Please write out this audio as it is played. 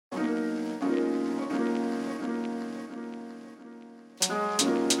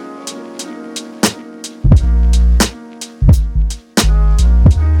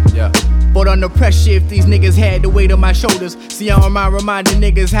under pressure if these niggas had the weight on my shoulders. See, I don't mind reminding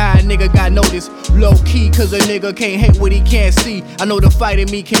niggas how a nigga got noticed. Low key, cause a nigga can't hate what he can't see. I know the fight in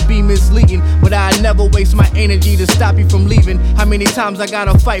me can be misleading, but I never waste my energy to stop you from leaving. How many times I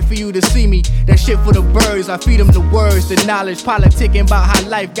gotta fight for you to see me? That shit for the birds, I feed them the words, the knowledge, politicking about how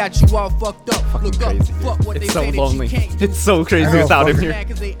life got you all fucked up. Fucking Look crazy, up, fuck what it's they so say lonely. that you can't do. It's so crazy know, without him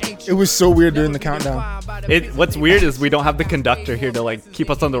fuck. here. It was so weird during the countdown. What's weird is we don't have the conductor here to like keep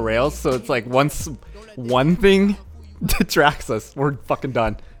us on the rails, so it's like once one thing detracts us, we're fucking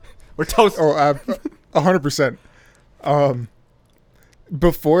done. We're toast. Oh, 100%.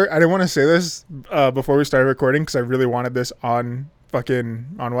 Before, I didn't want to say this before we started recording because I really wanted this on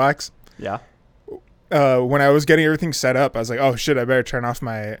wax. Yeah. When I was getting everything set up, I was like, oh shit, I better turn off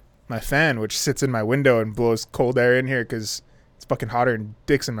my fan, which sits in my window and blows cold air in here because it's fucking hotter than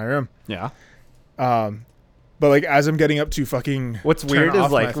dicks in my room. Yeah. But like as I'm getting up to fucking What's turn weird is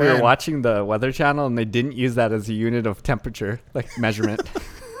off like my we were fan- watching the Weather Channel and they didn't use that as a unit of temperature, like measurement.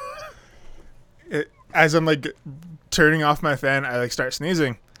 as I'm like turning off my fan, I like start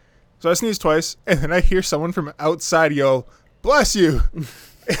sneezing. So I sneeze twice, and then I hear someone from outside yell, "Bless you!"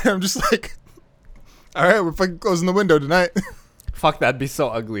 And I'm just like, "All right, we're fucking closing the window tonight." Fuck, that'd be so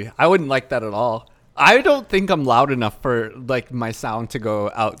ugly. I wouldn't like that at all. I don't think I'm loud enough for like my sound to go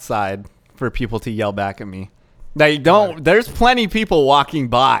outside for people to yell back at me. They don't. There's plenty people walking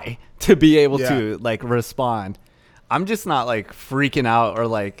by to be able to like respond. I'm just not like freaking out or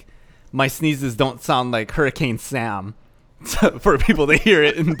like my sneezes don't sound like Hurricane Sam for people to hear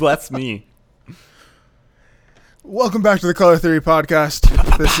it and bless me. Welcome back to the Color Theory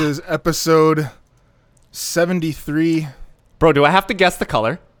Podcast. This is episode 73. Bro, do I have to guess the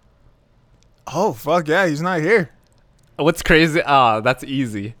color? Oh fuck yeah, he's not here. What's crazy? Oh, that's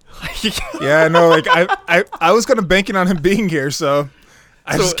easy. Yeah, no, like I was kind of banking on him being here, so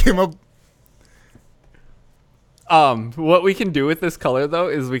I just came up. What we can do with this color though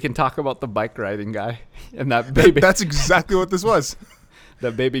is we can talk about the bike riding guy and that baby. That's exactly what this was.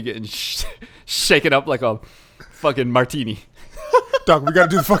 That baby getting shaken up like a fucking martini. Dog, we gotta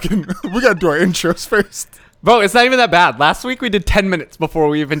do our intros first. Bro, it's not even that bad. Last week we did 10 minutes before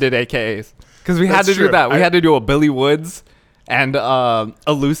we even did AKAs. Because we had to do that. We had to do a Billy Woods and a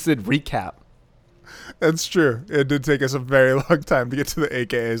lucid recap. That's true. It did take us a very long time to get to the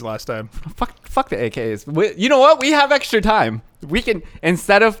AKAs last time. Fuck the AKAs. You know what? We have extra time. We can,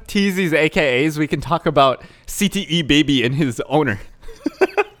 instead of Teasy's AKAs, we can talk about CTE Baby and his owner.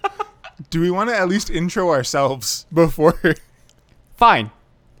 Do we want to at least intro ourselves before? Fine.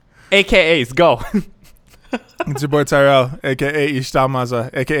 AKAs, go. It's your boy Tyrell, a.k.a. Ishtal Maza,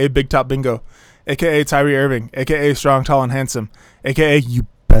 a.k.a. Big Top Bingo, a.k.a. Tyree Irving, a.k.a. Strong, Tall, and Handsome, a.k.a. You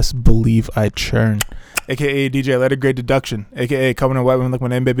Best Believe I Churn, a.k.a. DJ Letter Grade Deduction, a.k.a. Coming in White Women Like My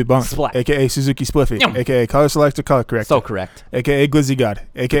Name Baby Bunk, Splat. a.k.a. Suzuki Spliffy, Yum. a.k.a. Color Selector Color Corrector, So correct. a.k.a. Glizzy God,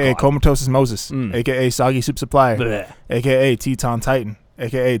 a.k.a. God. Comatose Moses, a.k.a. Soggy Soup Supplier, Blech. a.k.a. Teton Titan,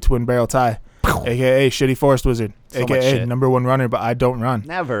 a.k.a. Twin Barrel Tie, a.k.a. Shitty Forest Wizard, So much a.k.a. shit. Number One Runner but I Don't Run,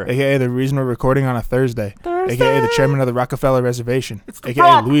 Never. a.k.a. the reason we're recording on a Thursday, a.k.a. the chairman of the Rockefeller Reservation, a.k.a.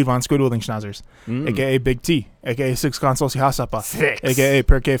 Rock. Louis von Squidwarding Schnauzers, a.k.a. Big T, a.k.a. Six Consoles Hasapa, Six. a.k.a.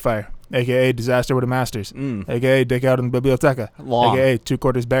 Per K Fire, a.k.a. Disaster with a Masters, a.k.a. Dick Out in the Biblioteca, Long. a.k.a.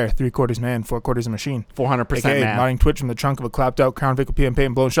 2/4 Bear, 3/4 Man, 4/4 Machine, 400% a.k.a. man. modding Twitch from the trunk of a clapped out Crown Vic with PM Paint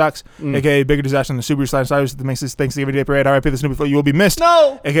and Blown Shocks, a.k.a. Bigger Disaster than the Subaru Slime Cyrus that makes this Thanksgiving Day Parade, R.I.P. the Snoopy Flow, you will be missed,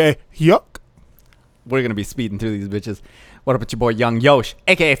 No. a.k.a. Yuck. We're going to be speeding through these bitches. What up with your boy Young Yosh,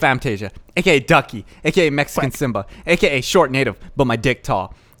 a.k.a. Famtasia, a.k.a. Ducky, a.k.a. Mexican Simba, a.k.a. Short Native, but my dick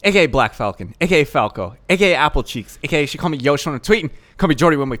tall, a.k.a. Black Falcon, a.k.a. Falco, a.k.a. Apple Cheeks, a.k.a. she call me Yosh when I'm tweeting, call me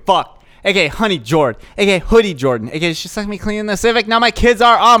Jordy when we fuck, a.k.a. Honey Jord, a.k.a. Hoodie Jordan, a.k.a. she sucked me clean in the Civic, now my kids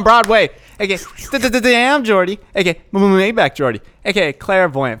are on Broadway, a.k.a. Damn Jordy, a.k.a. Maybach Jordy, a.k.a.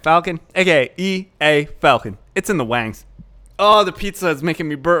 Clairvoyant Falcon, a.k.a. E.A. Falcon. It's in the wangs. Oh, the pizza is making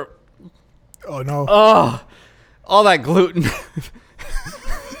me burp. Oh no. Oh, all that gluten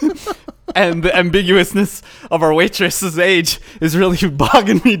and the ambiguousness of our waitress's age is really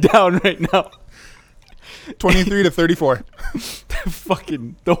bogging me down right now. 23 to 34.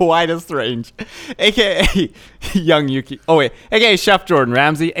 Fucking the widest range. AKA Young Yuki. Oh, wait. AKA Chef Jordan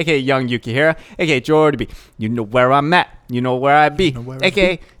Ramsey. AKA Young Yukihira. AKA Jordy B. You know where I'm at. You know where I be.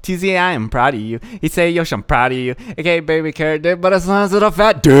 AKA TZ, I am proud of you. He say, Yosh, I'm proud of you. AKA Baby Carrot Dick, but it's not a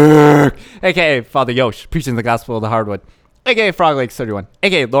fat dick. AKA Father Yosh, preaching the gospel of the hardwood. AKA Frog Lake 31.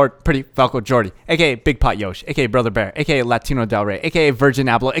 AKA Lord Pretty Falco Jordy. AKA Big Pot Yosh. AKA Brother Bear. AKA Latino Del Rey. AKA Virgin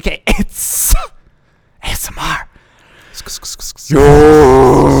Abloh. AKA It's ASMR.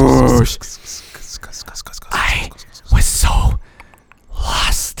 Yosh. I was so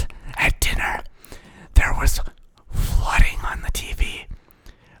lost at dinner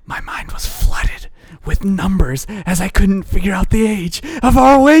My mind was flooded with numbers as I couldn't figure out the age of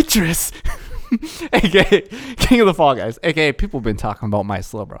our waitress. AKA King of the Fall Guys. AKA people have been talking about my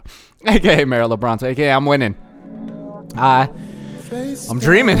slow, bro. AKA Meryl LeBron. AKA I'm winning. I'm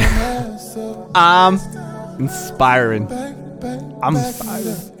dreaming. I'm inspiring. I'm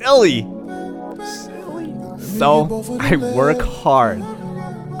silly. So I work hard.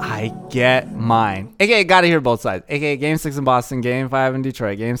 I get mine. AKA gotta hear both sides. AKA Game 6 in Boston, Game 5 in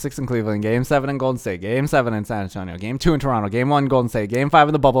Detroit, Game 6 in Cleveland, Game 7 in Golden State, Game 7 in San Antonio, Game 2 in Toronto, Game 1 in Golden State, Game 5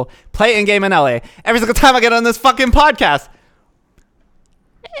 in the bubble, play in game in LA. Every single time I get on this fucking podcast.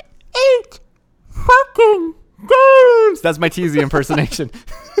 8 fucking games. That's my TZ impersonation.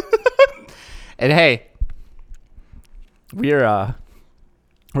 And hey, we're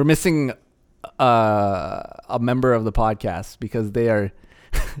missing a member of the podcast because they are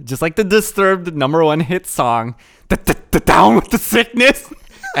just like the Disturbed #1 hit song, Down with the Sickness.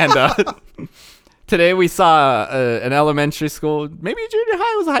 And today we saw an elementary school, maybe junior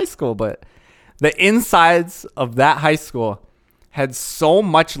high, it was a high school, but the insides of that high school had so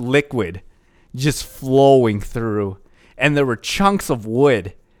much liquid just flowing through, and there were chunks of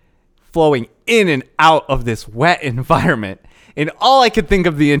wood flowing in and out of this wet environment. And all I could think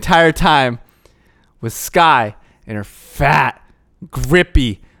of the entire time was Sky and her fat,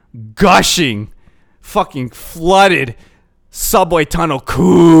 grippy, gushing, fucking flooded subway tunnel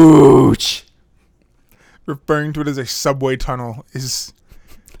cooch. Referring to it as a subway tunnel is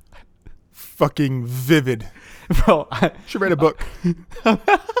fucking vivid. Bro, I should write a book.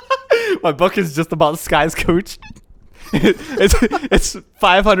 My book is just about Sky's cooch. It's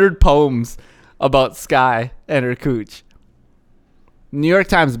 500 poems about Sky and her cooch. New York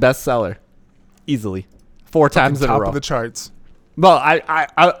Times bestseller, easily, 4 times in a row. Top of the charts. Well,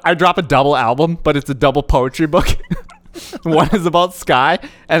 I drop a double album, but it's a double poetry book. One is about Sky,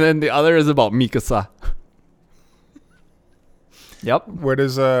 and then the other is about Mikasa. Yep. Where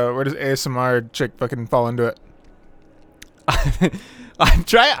does ASMR chick fucking fall into it?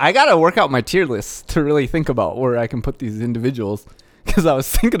 I gotta work out my tier list to really think about where I can put these individuals, because I was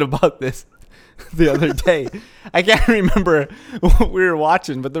thinking about this the other day. I can't remember what we were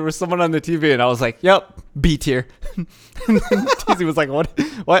watching, but there was someone on the TV, and I was like, "Yep, B tier." And then TZ was like, "What?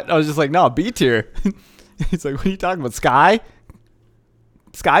 What?" I was just like, "No, B tier." He's like, "What are you talking about? Sky,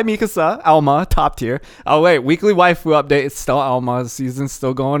 Mikasa, Alma, top tier." Oh wait, weekly waifu update. It's still Alma. The season's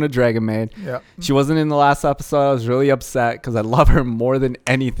still going to Dragon Maid. Yeah. She wasn't in the last episode. I was really upset because I love her more than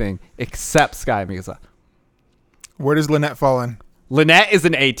anything except Sky Mikasa. Where does Lynette fall in? Lynette is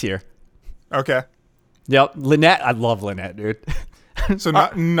an A tier. Okay. Yep, Lynette. I love Lynette, dude. So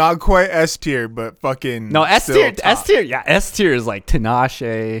not quite S tier, but fucking No, S still tier. top. S tier. Yeah, S tier is like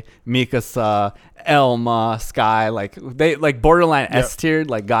Tinashe, Mikasa, Elma, Sky. Like they like borderline S tier,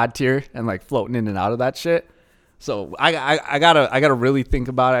 like God tier, and like floating in and out of that shit. So I gotta really think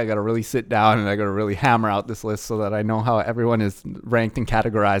about it. I gotta really sit down and I gotta really hammer out this list so that I know how everyone is ranked and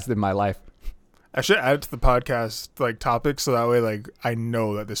categorized in my life. I should add it to the podcast like topics so that way like I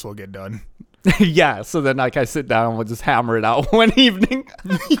know that this will get done. Yeah, so then like I sit down and we'll just hammer it out one evening.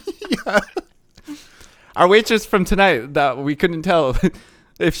 Yeah. Our waitress from tonight, that we couldn't tell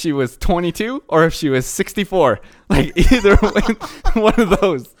if she was 22 or if she was 64. Like either one of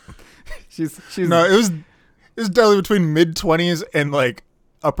those. She's No, it was definitely between mid 20s and like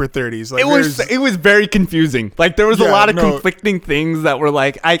upper 30s. Like it was very confusing. Like there was a lot of conflicting things that were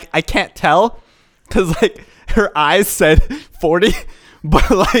like I can't tell because like her eyes said 40, but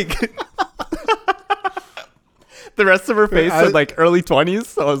like the rest of her face said like early 20s.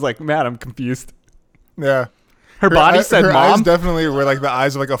 So I was like, man, I'm confused. Yeah. Her body said her mom. Eyes definitely were like the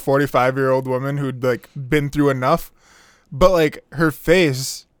eyes of like a 45-year-old woman who'd like been through enough. But like her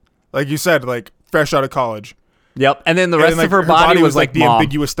face, like you said, like fresh out of college. Yep. And then the rest like, of her body was like the mom.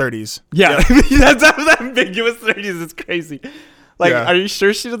 ambiguous 30s. Yeah. That's ambiguous 30s. It's crazy. Like, Yeah. Are you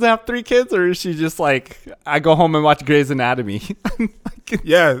sure she doesn't have 3 kids, or is she just like, I go home and watch Grey's Anatomy?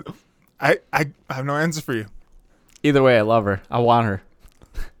 Yeah. I have no answer for you. Either way, I love her. I want her.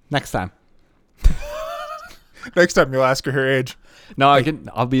 Next time. Next time you'll ask her age. No,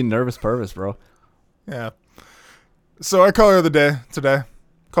 I'll be nervous pervers, bro. Yeah. So our color of the day today,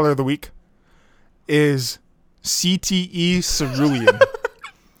 color of the week, is CTE cerulean.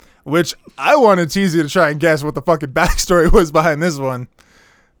 Which I wanted TZ to try and guess what the fucking backstory was behind this one.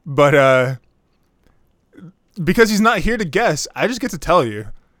 But because he's not here to guess, I just get to tell you.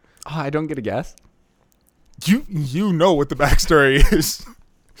 Oh, I don't get a guess. You know what the backstory is.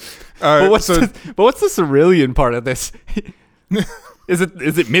 But what's the cerulean part of this? Is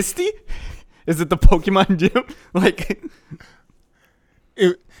it Misty? Is it the Pokemon gym? Like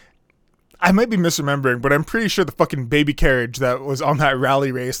I might be misremembering, but I'm pretty sure the fucking baby carriage that was on that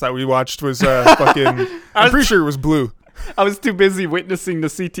rally race that we watched was fucking. I'm pretty sure it was blue. I was too busy witnessing the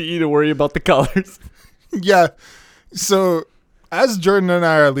CTE to worry about the colors. Yeah. So as Jordan and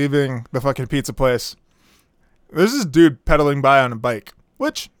I are leaving the fucking pizza place, there's this dude pedaling by on a bike,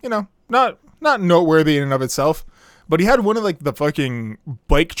 which, you know, not noteworthy in and of itself, but he had one of like the fucking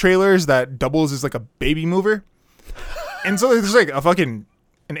bike trailers that doubles as like a baby mover. And so there's like an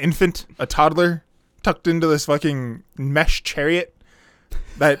infant, a toddler tucked into this fucking mesh chariot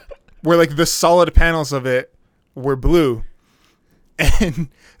that where like the solid panels of it were blue. And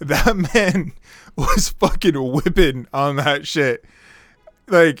that man was fucking whipping on that shit.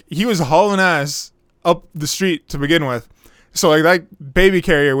 Like, he was hauling ass up the street to begin with. So, like, that baby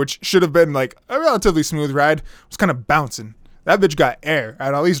carrier, which should have been, like, a relatively smooth ride, was kind of bouncing. That bitch got air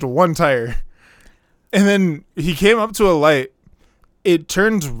at least one tire. And then he came up to a light. It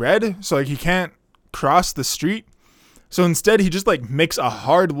turns red, so, like, he can't cross the street. So instead, he just, like, makes a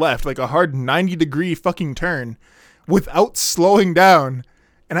hard left, like a hard 90-degree fucking turn without slowing down.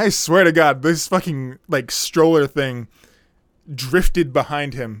 And I swear to God, this fucking, like, stroller thing drifted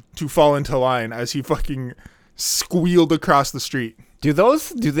behind him to fall into line as he fucking squealed across the street. Do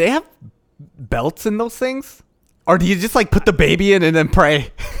they have belts in those things? Or do you just, like, put the baby in and then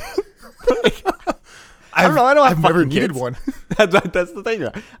pray? I don't know. I don't have I've never fucking needed kids. one. That's the thing.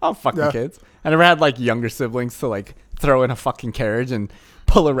 I don't have fucking kids. I never had, like, younger siblings to, like, throw in a fucking carriage and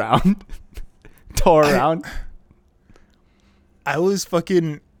pull around, tow around. I was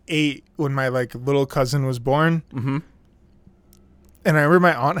fucking 8 when my, like, little cousin was born. Mm-hmm. And I remember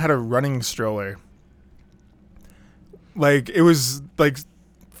my aunt had a running stroller. Like, it was, like,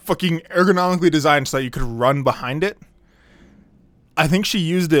 fucking ergonomically designed so that you could run behind it. I think she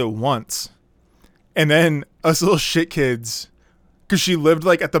used it once. And then us little shit kids, because she lived,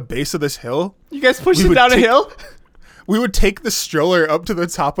 like, at the base of this hill. You guys pushed it down a hill? We would take the stroller up to the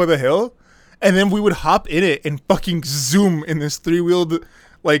top of the hill, and then we would hop in it and fucking zoom in this 3-wheeled,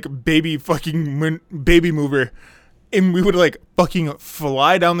 like, baby mover. And we would, like, fucking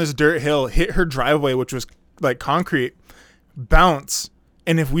fly down this dirt hill, hit her driveway, which was, like, concrete, bounce.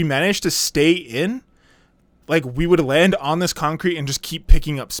 And if we managed to stay in, like, we would land on this concrete and just keep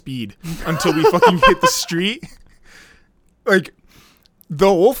picking up speed until we fucking hit the street. Like, the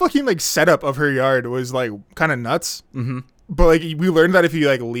whole fucking, like, setup of her yard was, like, kind of nuts. Mm-hmm. But, like, we learned that if you,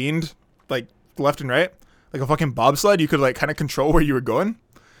 like, leaned, like, left and right, like a fucking bobsled, you could, like, kind of control where you were going.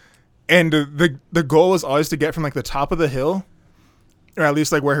 And the goal was always to get from, like, the top of the hill, or at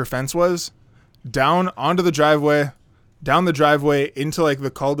least, like, where her fence was, down onto the driveway, down the driveway into, like,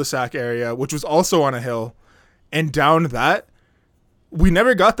 the cul-de-sac area, which was also on a hill, and down that. We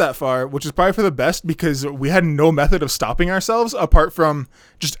never got that far, which is probably for the best because we had no method of stopping ourselves apart from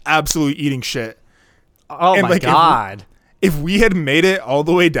just absolutely eating shit. Oh, and, my like, God. If we had made it all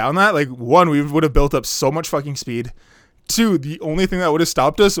the way down that, like, one, we would have built up so much fucking speed. Two, the only thing that would have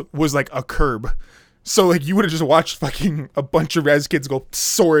stopped us was, like, a curb. So, like, you would have just watched fucking a bunch of res kids go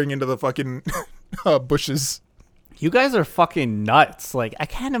soaring into the fucking bushes. You guys are fucking nuts. Like, I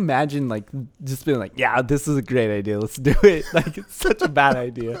can't imagine, like, just being like, yeah, this is a great idea. Let's do it. Like, it's such a bad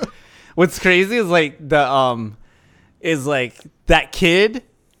idea. What's crazy is, like, that kid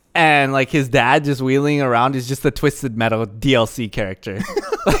and, like, his dad just wheeling around is just a Twisted Metal DLC character.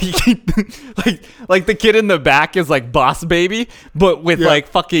 like the kid in the back is, like, Boss Baby, but with, like,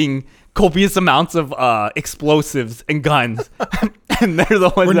 fucking copious amounts of explosives and guns. And they're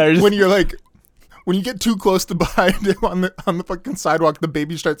the ones that are just... When you're, like... When you get too close to behind him on the fucking sidewalk, the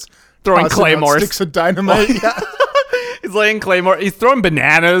baby starts throwing claymores, sticks of dynamite. Yeah. He's laying claymore. He's throwing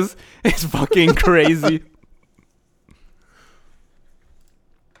bananas. It's fucking crazy.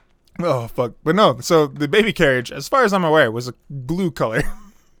 Oh fuck! But no. So the baby carriage, as far as I'm aware, was a blue color.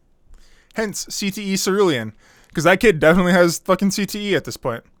 Hence CTE cerulean, because that kid definitely has fucking CTE at this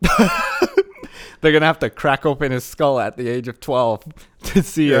point. They're going to have to crack open his skull at the age of 12 to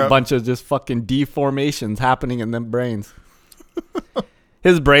see a bunch of just fucking deformations happening in them brains.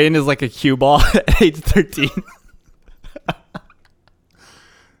 His brain is like a cue ball at age 13.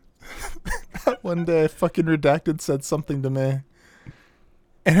 One day, fucking Redacted said something to me.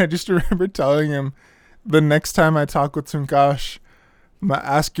 And I just remember telling him, the next time I talk with Tunkash, I'm going to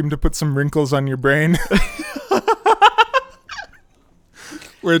ask him to put some wrinkles on your brain.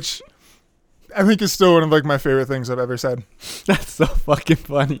 Which... I think it's still one of, like, my favorite things I've ever said. That's so fucking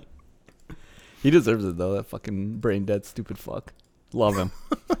funny. He deserves it though. That fucking brain dead stupid fuck. Love him.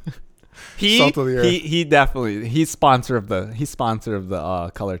 Salt of the earth. He definitely he's sponsor of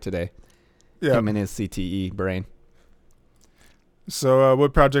the color today. Yeah. Him and his CTE brain. So,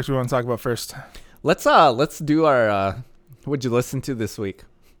 what project we want to talk about first? Let's do our what'd you listen to this week?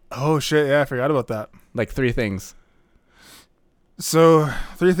 Oh shit! Yeah, I forgot about that. Like 3 things. So,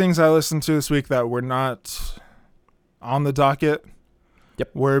 3 things I listened to this week that were not on the docket.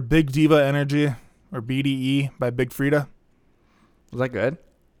 Yep. Were Big Diva Energy, or BDE, by Big Frida. Was that good?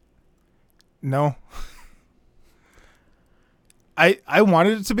 No. I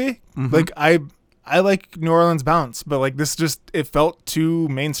wanted it to be. Mhm. Like I like New Orleans bounce, but like this just it felt too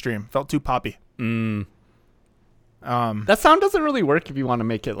mainstream, felt too poppy. That sound doesn't really work if you want to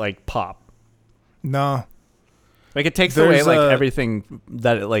make it like pop. No. Like it takes away There's like a- everything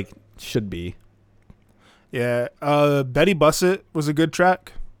that it like should be. Yeah. Betty Bussett was a good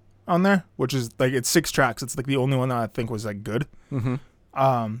track on there, which is like it's 6 tracks. It's like the only one that I think was like good. Mm-hmm.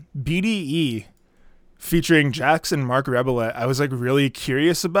 BDE featuring Jax and Mark Rebelette, I was like really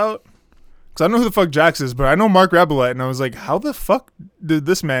curious about. Because I don't know who the fuck Jax is, but I know Mark Rebelette, and I was like, how the fuck did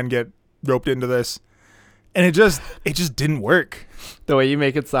this man get roped into this? And it just didn't work. The way you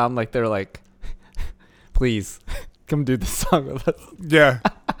make it sound like they're like, please come do this song with us. Yeah.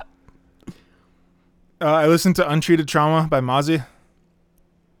 I listened to Untreated Trauma by Mozzie.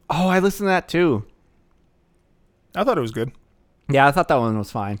 Oh, I listened to that too. I thought it was good. Yeah, I thought that one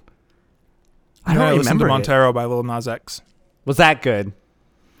was fine. I And don't then listened to remember it. Montero by Lil Nas X. Was that good?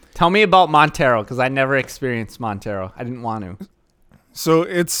 Tell me about Montero, because I never experienced Montero. I didn't want to. So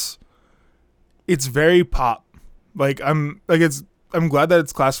it's very pop. I'm glad that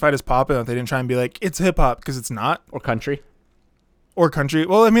it's classified as pop and that they didn't try and be like it's hip hop, because it's not. Or country. Or country.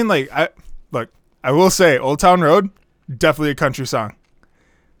 Well, I mean, I will say Old Town Road, definitely a country song.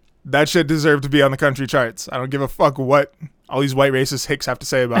 That shit deserved to be on the country charts. I don't give a fuck what all these white racist hicks have to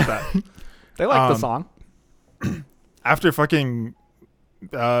say about that. They like the song. After fucking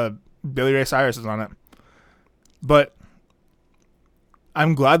Billy Ray Cyrus is on it. But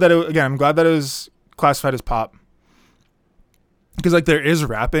I'm glad that it was classified as pop. Because like there is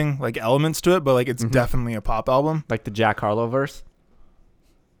rapping like elements to it, but like it's definitely a pop album. Like the Jack Harlow verse.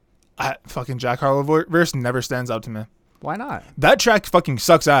 Fucking Jack Harlow verse never stands out to me. Why not? That track fucking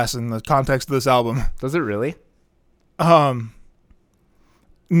sucks ass in the context of this album. Does it really? Like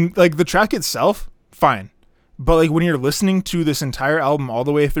the track itself, fine. But like when you're listening to this entire album all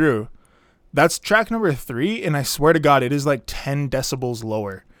the way through, that's track number 3, and I swear to God, it is like 10 decibels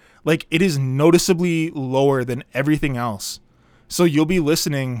lower. Like it is noticeably lower than everything else. So you'll be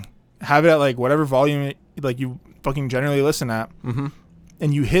listening, have it at like whatever volume like you fucking generally listen at,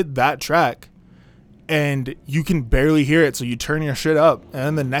 and you hit that track, and you can barely hear it, so you turn your shit up, and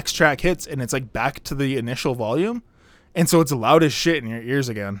then the next track hits, and it's like back to the initial volume, and so it's loud as shit in your ears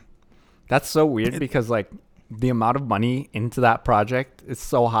again. That's so weird because like the amount of money into that project is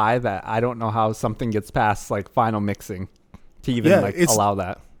so high that I don't know how something gets past like final mixing to even allow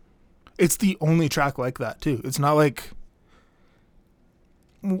that. It's the only track like that too. It's not like,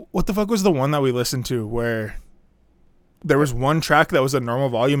 what the fuck was the one that we listened to where there was one track that was a normal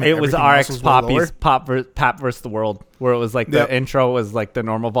volume and It was everything else RX was way lower? Poppy's Pap vs. the World, where it was like the intro was like the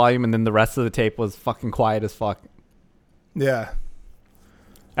normal volume and then the rest of the tape was fucking quiet as fuck. Yeah.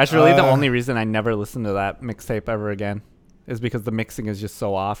 That's really the only reason I never listened to that mixtape ever again, is because the mixing is just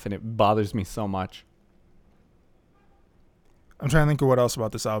so off and it bothers me so much. I'm trying to think of what else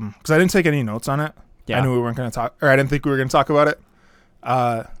about this album, because I didn't take any notes on it. Yeah. I knew we weren't going to talk, or I didn't think we were going to talk about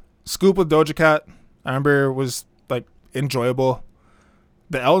it. Scoop with Doja Cat, I remember was like enjoyable.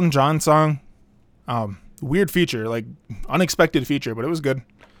 The Elton John song, weird feature, like unexpected feature, but it was good.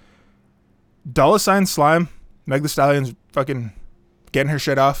 Dollar Sign Slime, Meg Thee Stallion's fucking getting her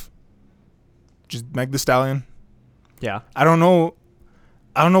shit off. Just Meg Thee Stallion. Yeah. I don't know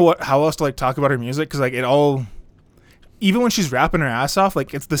how else to like talk about her music, because like it all, even when she's rapping her ass off,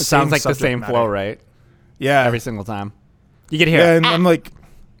 like it's the same. Sounds like the subject same matter. flow, right? Yeah. Every single time. You can hear Yeah, it. and I'm like,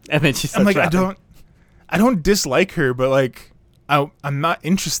 And then she starts rapping. I don't dislike her, but like I'm not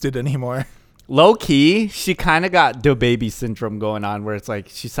interested anymore. Low key, she kind of got the baby syndrome going on, where it's like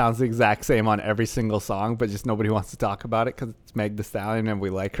she sounds the exact same on every single song, but just nobody wants to talk about it because it's Meg Thee Stallion and we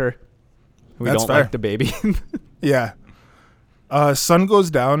like her. We That's don't fair. like the baby. Yeah. Sun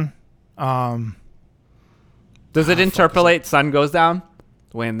Goes Down. Does it interpolate "Sun Goes Down"?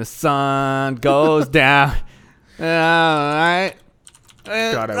 When the sun goes down. All right.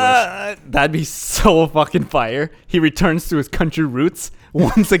 God, I That'd be so fucking fire. He returns to his country roots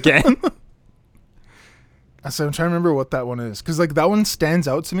once again. So I'm trying to remember what that one is, because like that one stands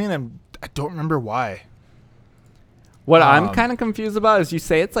out to me, and I don't remember why. What I'm kind of confused about is you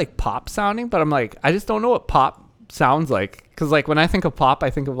say it's like pop sounding, but I'm like, I just don't know what pop sounds like. Because like when I think of pop, I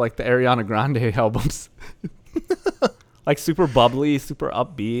think of like the Ariana Grande albums. Like super bubbly, super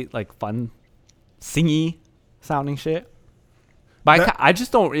upbeat, like fun, singy sounding shit. But I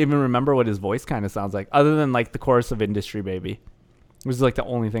just don't even remember what his voice kind of sounds like, other than like the chorus of Industry Baby. It was like the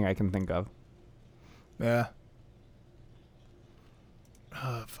only thing I can think of. Yeah.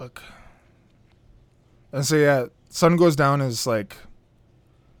 Fuck. And so yeah, Sun Goes Down is like,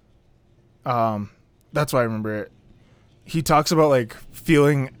 that's why I remember it. He talks about like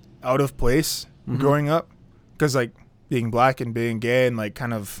feeling out of place growing up, because like being black and being gay and like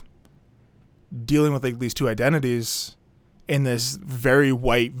kind of dealing with like these two identities in this very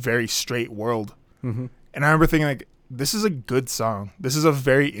white, very straight world. And I remember thinking like, this is a good song. This is a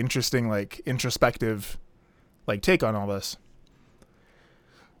very interesting, like introspective, like take on all this.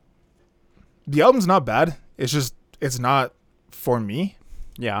 The album's not bad. It's just, it's not for me.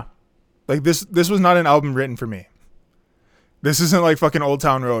 Yeah. Like this was not an album written for me. This isn't like fucking Old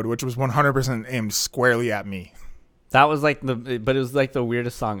Town Road, which was 100% aimed squarely at me. That was like but it was like the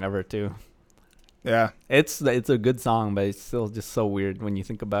weirdest song ever too. Yeah. It's a good song, but it's still just so weird when you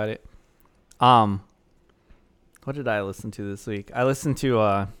think about it. What did I listen to this week? I listened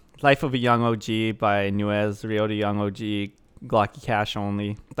to Life of a Young OG by Nuez, Ryota Young OG, Glocky Cash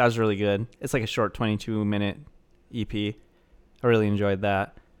Only. That was really good. It's like a short 22-minute EP. I really enjoyed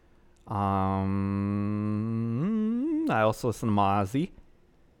that. I also listened to Mozzie.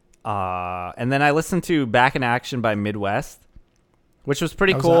 And then I listened to Back in Action by Midwest, which was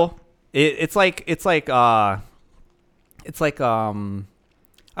pretty cool. It's like I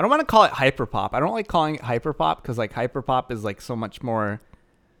don't want to call it hyperpop. I don't like calling it hyperpop because like hyperpop is like so much more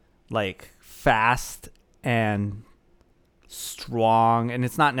like fast and strong, and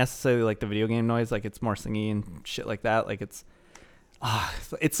it's not necessarily like the video game noise. Like it's more singy and shit like that. Like it's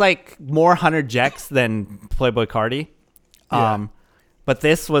like more Hunter Jex than Playboi Carti. Yeah. But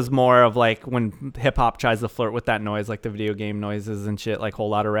this was more of like when hip hop tries to flirt with that noise, like the video game noises and shit, like Whole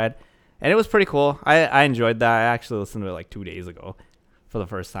Lotta Red. And it was pretty cool. I enjoyed that. I actually listened to it like 2 days ago for the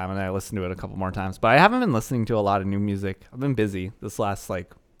first time, and I listened to it a couple more times. But I haven't been listening to a lot of new music. I've been busy this last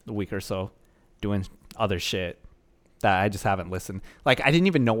like week or so doing other shit that I just haven't listened. Like I didn't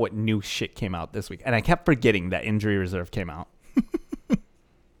even know what new shit came out this week, and I kept forgetting that Injury Reserve came out.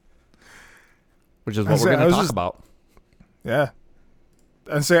 Which is what we're going to talk about. Yeah.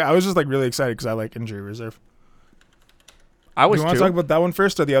 And say I was just like really excited because I like Injury Reserve. I was Do you want to talk about that one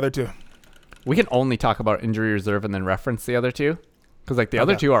first or the other two? We can only talk about Injury Reserve and then reference the other two, because like the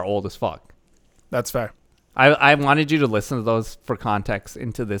other two are old as fuck. That's fair. I wanted you to listen to those for context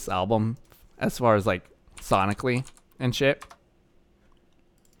into this album, as far as like sonically and shit.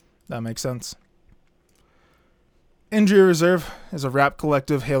 That makes sense. Injury Reserve is a rap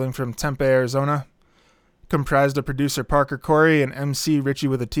collective hailing from Tempe, Arizona, comprised of producer Parker Corey and MC Richie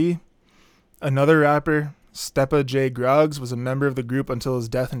with a T. Another rapper, Stepa J. Groggs, was a member of the group until his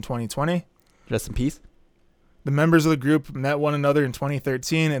death in 2020. Rest in peace. The members of the group met one another in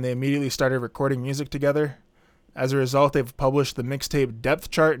 2013, and they immediately started recording music together. As a result, they've published the mixtape Depth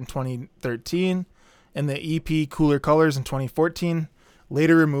Chart in 2013 and the EP Cooler Colors in 2014,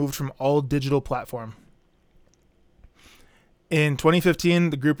 later removed from all digital platform. In 2015,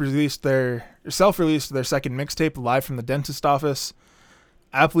 the group self-released their second mixtape, Live from the Dentist Office,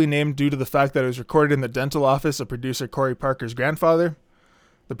 aptly named due to the fact that it was recorded in the dental office of producer Corey Parker's grandfather.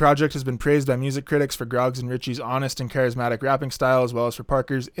 The project has been praised by music critics for Groggs and Richie's honest and charismatic rapping style, as well as for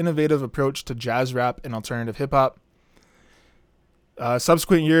Parker's innovative approach to jazz rap and alternative hip-hop.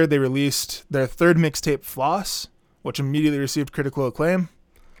 Subsequent year, they released their third mixtape, Floss, which immediately received critical acclaim.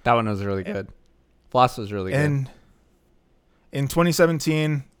 That one was really good. Floss was really good. And in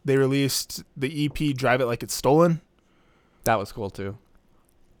 2017, they released the EP Drive It Like It's Stolen. That was cool too.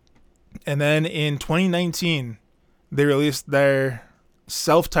 And then in 2019, they released their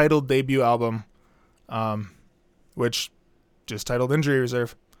self-titled debut album, which just titled Injury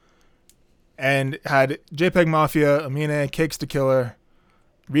Reserve, and had JPEG Mafia, Amine, Cakes to Killer,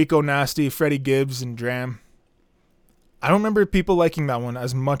 Rico Nasty, Freddie Gibbs, and Dram. I don't remember people liking that one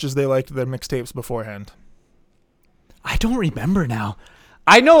as much as they liked their mixtapes beforehand. I don't remember now.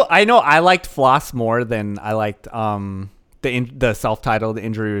 I know I liked Floss more than I liked the self-titled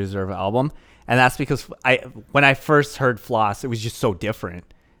Injury Reserve album, and that's because when I first heard Floss, it was just so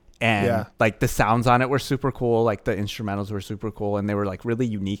different, and like the sounds on it were super cool, like the instrumentals were super cool, and they were like really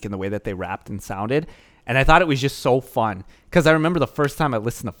unique in the way that they rapped and sounded, and I thought it was just so fun because I remember the first time I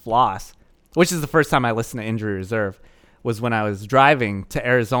listened to Floss, which is the first time I listened to Injury Reserve, was when I was driving to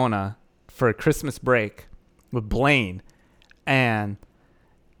Arizona for a Christmas break with Blaine, and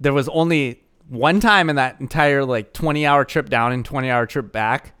there was only one time in that entire like 20-hour trip down and 20-hour trip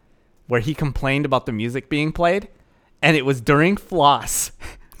back where he complained about the music being played, and it was during Floss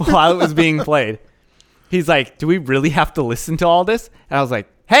while it was being played. He's like, do we really have to listen to all this? And I was like,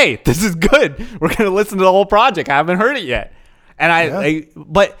 hey, this is good. We're going to listen to the whole project. I haven't heard it yet. And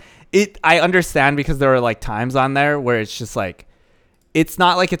I understand because there are like times on there where it's just like, it's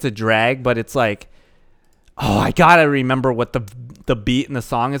not like it's a drag, but it's like, oh, I got to remember what the beat in the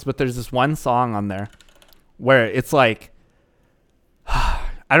song is. But there's this one song on there where it's like,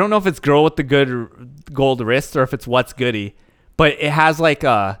 I don't know if it's Girl with the Good Gold Wrist or if it's What's Goody, but it has like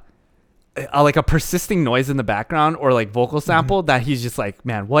a persisting noise in the background or like vocal sample that he's just like,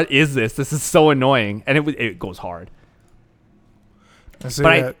 man, what is this? This is so annoying. And it goes hard.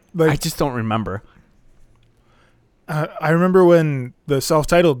 But I just don't remember. I remember when the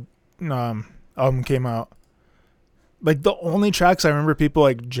self-titled album came out. Like the only tracks I remember people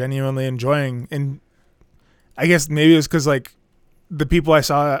like genuinely enjoying, and I guess maybe it was because like the people I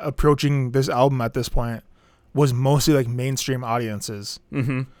saw approaching this album at this point was mostly like mainstream audiences.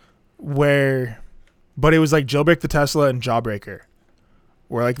 Mm-hmm. But it was like Jailbreak the Tesla and Jawbreaker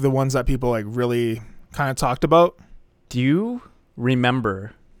were like the ones that people like really kind of talked about. Do you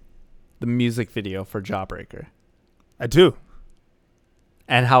remember the music video for Jawbreaker? I do.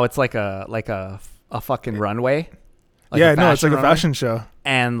 And how it's like a fucking runway. Like yeah, no, it's like runway. a fashion show.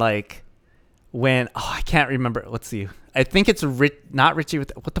 And like when I can't remember. Let's see. I think it's not Richie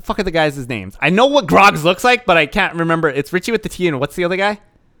with what the fuck are the guys' names? I know what Groggs looks like, but I can't remember. It's Richie with the T and what's the other guy?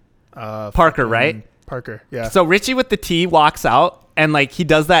 Parker, right? Parker, yeah. So Richie with the T walks out and like he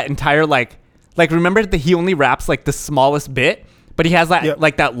does that entire like remember that he only raps like the smallest bit, but he has that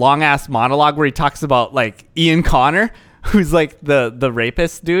like that long ass monologue where he talks about like Ian Connor, who's like the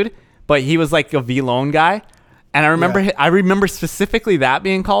rapist dude, but he was like a V-Lone guy. And I remember specifically that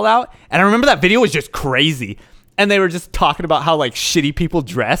being called out, and I remember that video was just crazy. And they were just talking about how like shitty people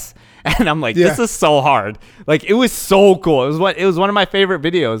dress, and I'm like, this is so hard. Like it was so cool. It was one of my favorite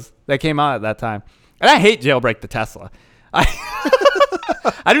videos that came out at that time. And I hate Jailbreak the Tesla.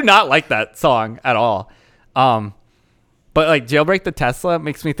 I do not like that song at all. But like Jailbreak the Tesla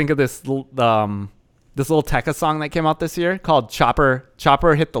makes me think of this little Tekka song that came out this year called Chopper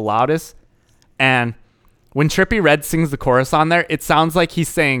Hit the Loudest. And when Trippie Redd sings the chorus on there, it sounds like he's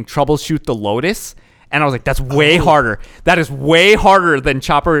saying Troubleshoot the Lotus. And I was like, that's way harder. That is way harder than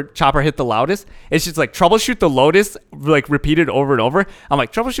Chopper Hit the Loudest. It's just like Troubleshoot the Lotus, like repeated over and over. I'm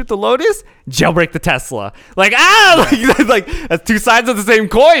like, Troubleshoot the Lotus, Jailbreak the Tesla. Like, like that's two sides of the same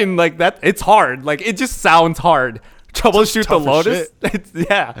coin. Like that, it's hard. Like it just sounds hard. Troubleshoot the Lotus.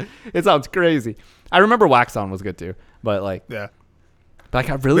 It sounds crazy. I remember Wax On was good too, but like, like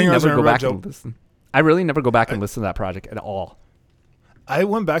I really never go back and listen. I really never go back and listen to that project at all. I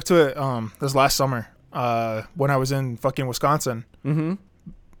went back to it this last summer when I was in fucking Wisconsin. Mm-hmm.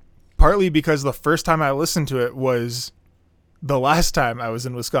 Partly because the first time I listened to it was the last time I was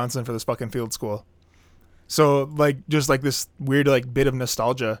in Wisconsin for this fucking field school. So like just like this weird like bit of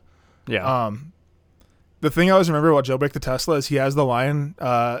nostalgia. Yeah. The thing I always remember about Jailbreak the Tesla is he has the line,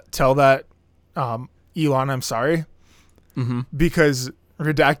 tell that Elon I'm sorry. Mm-hmm. Because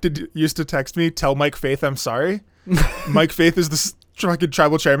Redacted used to text me, tell Mike Faith I'm sorry. Mike Faith is the fucking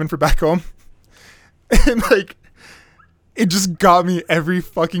tribal chairman for back home. And like it just got me every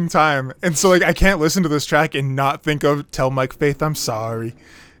fucking time. And so like I can't listen to this track and not think of tell Mike Faith I'm sorry.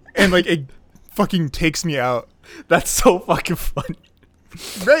 And like it fucking takes me out. That's so fucking funny.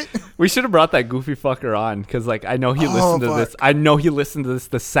 Right? We should have brought that goofy fucker on because like I know he listened to this. I know he listened to this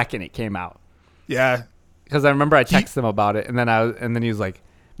the second it came out. Yeah. Because I remember I texted him about it, and then he was like,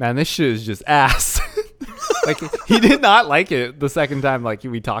 "Man, this shit is just ass." Like he did not like it the second time. Like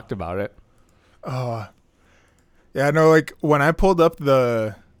we talked about it. Oh, yeah. No, like when I pulled up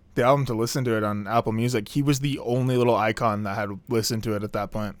the album to listen to it on Apple Music, he was the only little icon that had listened to it at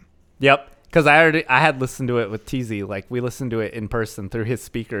that point. Yep. Because I had listened to it with TZ. Like we listened to it in person through his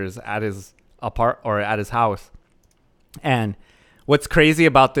speakers at his at his house. And what's crazy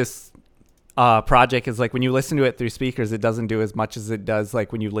about this project is like when you listen to it through speakers, it doesn't do as much as it does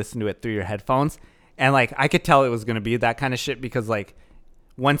like when you listen to it through your headphones. And like I could tell it was gonna be that kind of shit because like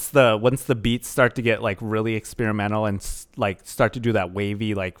once the beats start to get like really experimental and like start to do that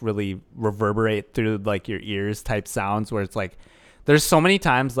wavy like really reverberate through like your ears type sounds where it's like there's so many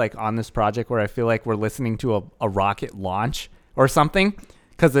times like on this project where I feel like we're listening to a rocket launch or something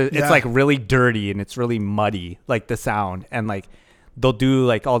because it's like really dirty and it's really muddy like the sound and like they'll do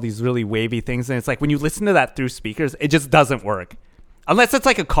like all these really wavy things and it's like when you listen to that through speakers it just doesn't work unless it's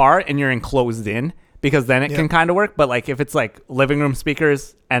like a car and you're enclosed in because then it can kind of work, but like if it's like living room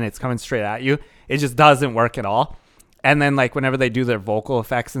speakers and it's coming straight at you it just doesn't work at all. And then like whenever they do their vocal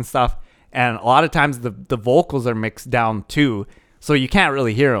effects and stuff and a lot of times the vocals are mixed down too, so you can't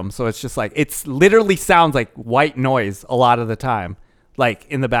really hear them. So it's just like it's literally sounds like white noise a lot of the time, like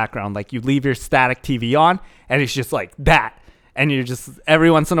in the background. Like you leave your static TV on, and it's just like that, and you're just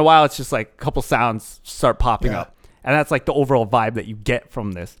every once in a while it's just like a couple sounds start popping up, and that's like the overall vibe that you get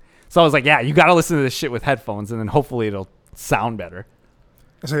from this. So I was like, yeah, you got to listen to this shit with headphones, and then hopefully it'll sound better.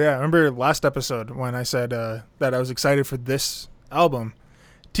 So yeah, I remember last episode when I said that I was excited for this album.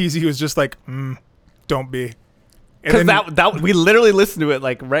 TZ was just like, don't be. Because that we literally listened to it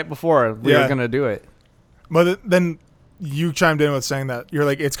like right before we were gonna do it. But then you chimed in with saying that you're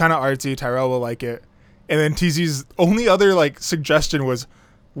like, it's kind of artsy. Tyrell will like it, and then TZ's only other like suggestion was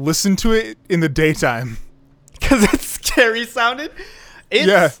listen to it in the daytime because it's scary sounded.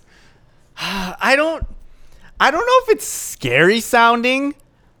 I don't know if it's scary sounding,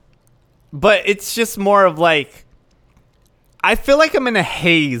 but it's just more of like. I feel like I'm in a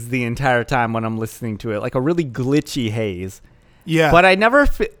haze the entire time when I'm listening to it, like a really glitchy haze. Yeah. But I never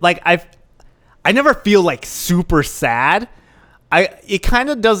I never feel like super sad. It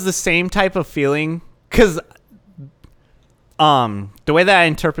kind of does the same type of feeling because the way that I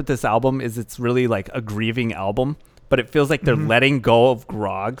interpret this album is it's really like a grieving album, but it feels like they're letting go of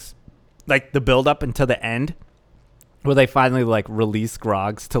Grogs, like the build up until the end, where they finally like release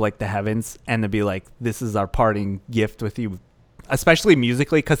Grogs to like the heavens and to be like, this is our parting gift with you. Especially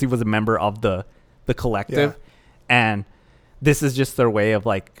musically, because he was a member of the collective, and this is just their way of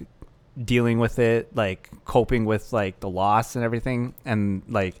like dealing with it, like coping with like the loss and everything, and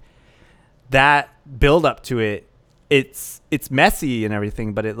like that build up to it. It's messy and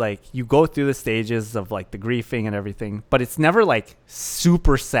everything, but it like you go through the stages of like the grieving and everything, but it's never like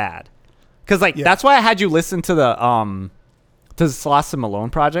super sad, because like that's why I had you listen to the Sloss and Malone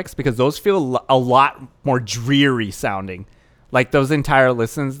projects, because those feel a lot more dreary sounding. Like those entire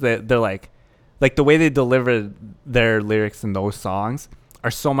listens, that they're like the way they deliver their lyrics in those songs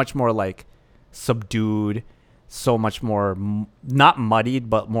are so much more like subdued, so much more not muddied,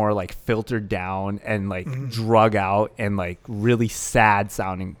 but more like filtered down and like drug out and like really sad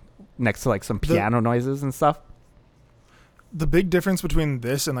sounding next to like some piano noises and stuff. The big difference between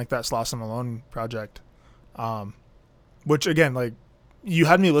this and like that Sloss and Malone project, which again, like you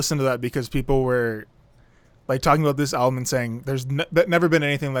had me listen to that because people were like talking about this album and saying there's never been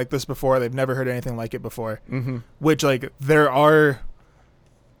anything like this before. They've never heard anything like it before. Which like there are,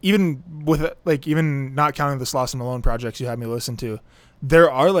 even with like even not counting the Sloss and Malone projects you had me listen to,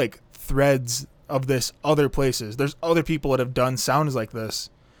 there are like threads of this other places. There's other people that have done sounds like this,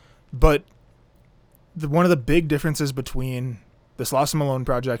 but one of the big differences between the Sloss and Malone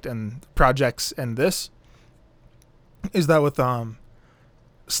project and projects and this is that with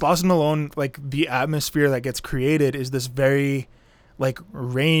Sloss and Malone, like the atmosphere that gets created is this very like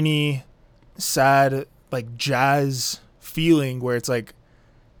rainy, sad, like jazz feeling where it's like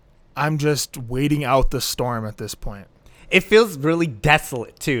I'm just waiting out the storm at this point. It feels really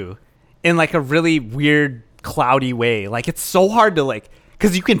desolate too, in like a really weird cloudy way. Like it's so hard to like,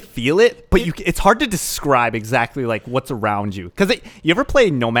 because you can feel it, but it's hard to describe exactly like what's around you. Because you ever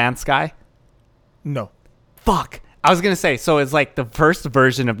play No Man's Sky? No. Fuck. I was going to say, so it's like the first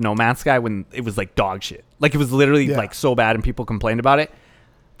version of No Man's Sky when it was like dog shit. Like it was literally like so bad and people complained about it.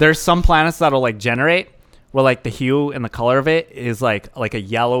 There's some planets that'll like generate where like the hue and the color of it is like a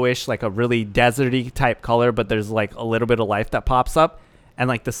yellowish, like a really deserty type color, but there's like a little bit of life that pops up. And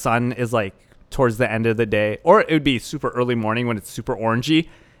like the sun is like towards the end of the day, or it would be super early morning when it's super orangey.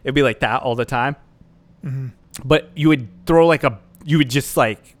 It'd be like that all the time. But you would you would just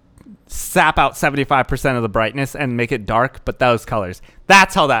like sap out 75% of the brightness and make it dark, but those colors.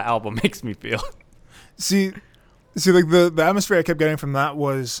 That's how that album makes me feel. See, like the atmosphere I kept getting from that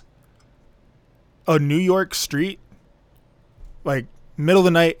was a New York street, like middle of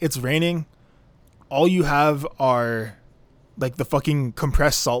the night, it's raining. All you have are like the fucking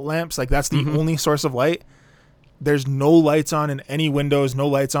compressed salt lamps. Like that's the only source of light. There's no lights on in any windows, no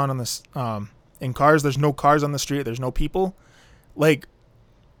lights on this, in cars. There's no cars on the street. There's no people. Like,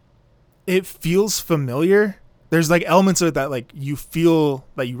 it feels familiar. There's like elements of it that like you feel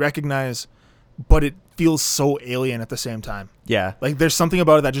that you recognize, but it feels so alien at the same time. Yeah. Like there's something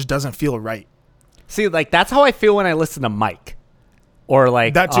about it that just doesn't feel right. See, like that's how I feel when I listen to Mike or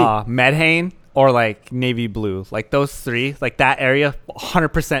like that too. Medhane or like Navy Blue. Like those three, like that area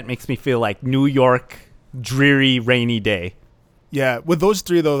 100% makes me feel like New York, dreary, rainy day. Yeah. With those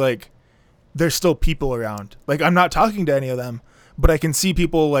three though, like there's still people around. Like I'm not talking to any of them, but I can see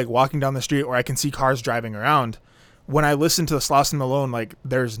people like walking down the street or I can see cars driving around. When I listen to the Sloss and Malone, like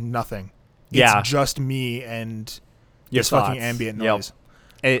there's nothing. It's just me and this fucking ambient noise.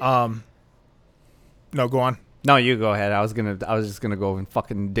 No, go on. No, you go ahead. I was just gonna go and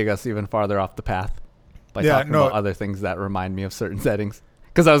fucking dig us even farther off the path by Yeah, talking no. about other things that remind me of certain settings.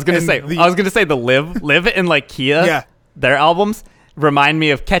 Because I was gonna And say the Live and like Kia, Yeah. their albums remind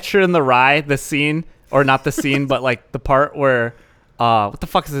me of Catcher in the Rye, the scene, or not the scene, but like the part where what the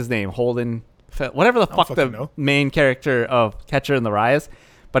fuck is his name? Holden, whatever the fuck the fucking know. main character of Catcher in the Rye is.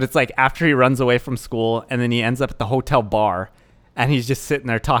 But it's like after he runs away from school and then he ends up at the hotel bar and he's just sitting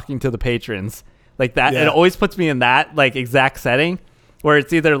there talking to the patrons. Like that, Yeah. it always puts me in that like exact setting where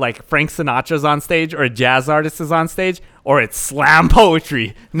it's either like Frank Sinatra's on stage or a jazz artist is on stage or it's slam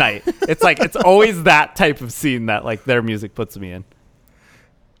poetry night. It's like it's always that type of scene that like their music puts me in.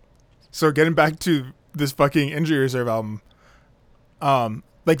 So getting back to this fucking Injury Reserve album,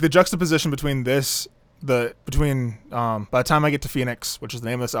 like the juxtaposition between this, by the time I get to Phoenix, which is the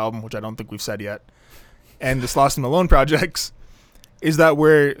name of this album, which I don't think we've said yet, and the Slauson Malone projects, is that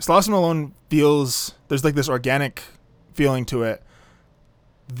where Slauson Malone feels there's like this organic feeling to it.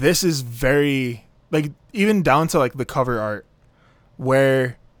 This is very like even down to like the cover art,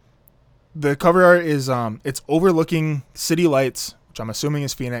 where the cover art is it's overlooking city lights, which I'm assuming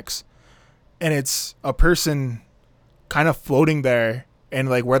is Phoenix, and it's a person kind of floating there, and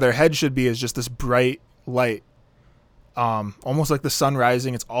like where their head should be is just this bright light, almost like the sun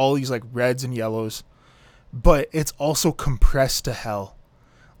rising. It's all these like reds and yellows, but it's also compressed to hell.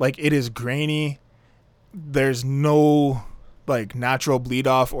 Like it is grainy. There's no like natural bleed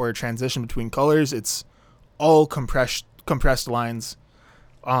off or transition between colors. It's all compressed lines.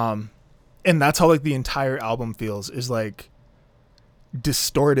 And that's how like the entire album feels, is like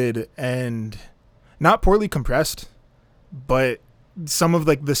distorted and not poorly compressed, but some of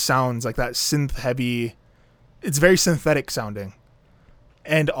like the sounds, like that synth heavy, it's very synthetic sounding,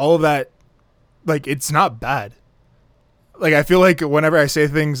 and all of that, like it's not bad. Like I feel like whenever I say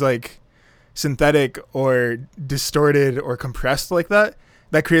things like synthetic or distorted or compressed like that,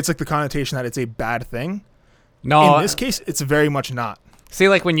 that creates like the connotation that it's a bad thing. No, In this case, it's very much not. see,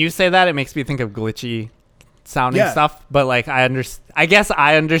 like when you say that, it makes me think of glitchy sounding Yeah. stuff. But like I guess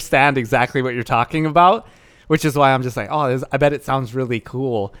I understand exactly what you're talking about, which is why I'm just like, oh, I bet it sounds really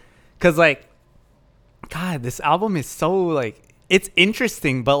cool. Cause like, God, this album is so like it's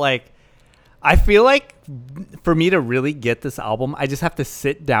interesting, but like I feel like for me to really get this album, I just have to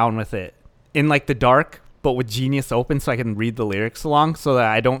sit down with it in like the dark, but with Genius open so I can read the lyrics along so that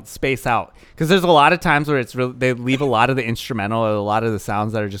I don't space out. Because there's a lot of times where it's really, they leave a lot of the instrumental or a lot of the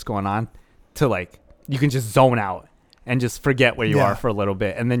sounds that are just going on to like, you can just zone out and just forget where you Yeah. are for a little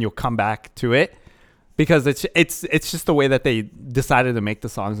bit. And then you'll come back to it because it's just the way that they decided to make the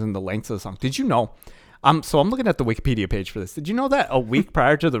songs and the lengths of the song. Did you know? So I'm looking at the Wikipedia page for this. Did you know that a week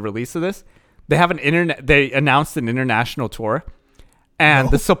prior to the release of this, they announced an international tour, and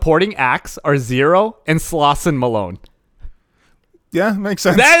the supporting acts are Zero and Slauson Malone. Yeah, makes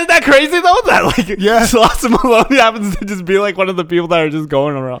sense. Isn't that crazy though? That like Yeah. Slauson Malone happens to just be like one of the people that are just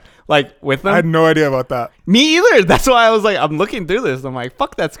going around like with them. I had no idea about that. Me either. That's why I was like, I'm looking through this. I'm like,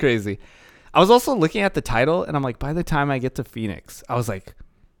 fuck, that's crazy. I was also looking at the title, and I'm like, by the time I get to Phoenix, I was like,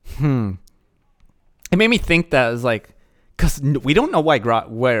 It made me think that it was like, because we don't know why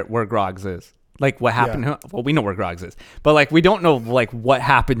where Groggs is. Like what happened to him. Well, we know where Groggs is, but like we don't know like what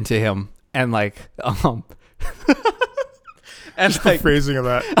happened to him, and like and The like phrasing of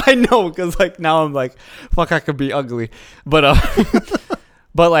that. I know, because like now I'm like, fuck, I could be ugly, but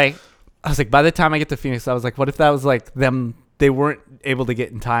but like I was like, by the time I get to Phoenix, I was like, what if that was like them? They weren't able to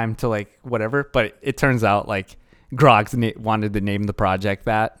get in time to like whatever, but it turns out like Groggs wanted to name the project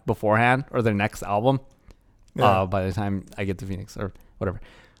that beforehand or their next album. Yeah. By the time I get to Phoenix or whatever.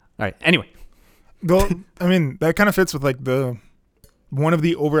 All right. Anyway, Well, I mean, that kind of fits with like one of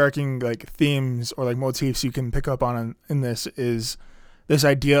the overarching like themes or like motifs you can pick up on in this is this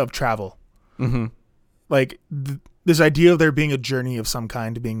idea of travel. mm-hmm. Like this idea of there being a journey of some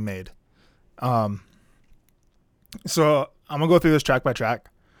kind being made. So I'm gonna go through this track by track.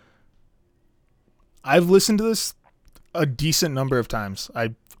 I've listened to this a decent number of times.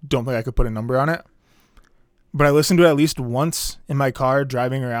 I don't think I could put a number on it, but I listened to it at least once in my car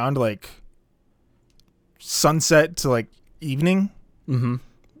driving around like sunset to like evening, Mm-hmm.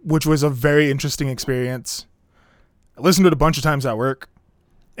 which was a very interesting experience. I listened to it a bunch of times at work.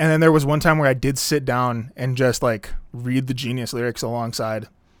 And then there was one time where I did sit down and just like read the Genius lyrics alongside.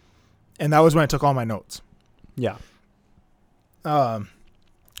 And that was when I took all my notes. Yeah.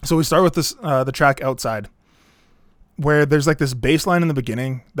 So we start with this, the track Outside, where there's like this bass line in the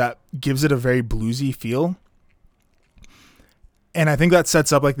beginning that gives it a very bluesy feel. And I think that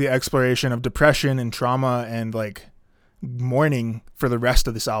sets up like the exploration of depression and trauma and like mourning for the rest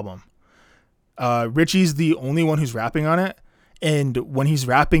of this album. Richie's the only one who's rapping on it. And when he's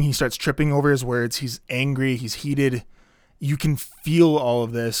rapping, he starts tripping over his words. He's angry. He's heated. You can feel all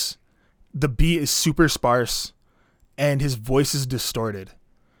of this. The beat is super sparse and his voice is distorted.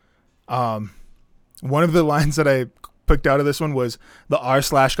 One of the lines that I picked out of this one was the r/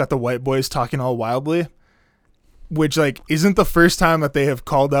 got the white boys talking all wildly, which like isn't the first time that they have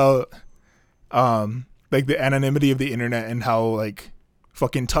called out like the anonymity of the internet and how like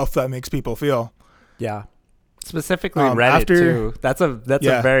fucking tough that makes people feel. Yeah. Specifically Reddit too. That's a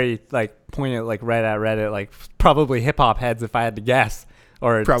very like poignant like right at Reddit, like probably hip hop heads if I had to guess,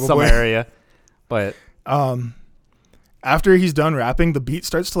 or probably. Some area. But after he's done rapping, the beat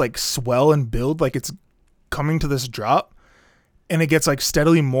starts to like swell and build, like it's coming to this drop, and it gets like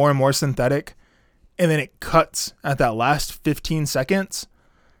steadily more and more synthetic, and then it cuts at that last 15 seconds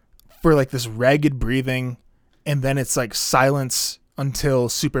for like this ragged breathing, and then it's like silence until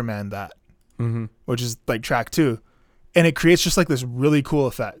Superman that. Mm-hmm. Which is like track 2, and it creates just like this really cool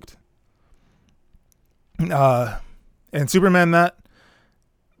effect. And Superman that,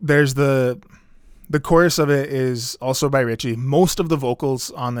 there's the chorus of it is also by Richie. Most of the vocals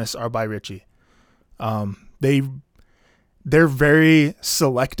on this are by Richie. They're very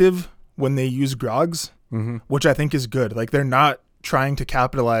selective when they use Grogs, mm-hmm. which I think is good. Like they're not trying to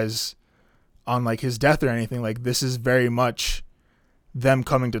capitalize on like his death or anything. Like this is very much them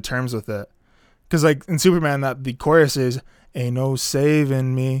coming to terms with it. Because like in Superman, that the chorus is "Ain't no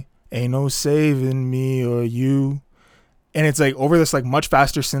saving me, ain't no saving me or you," and it's like over this like much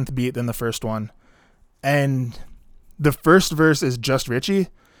faster synth beat than the first one. And the first verse is just Richie.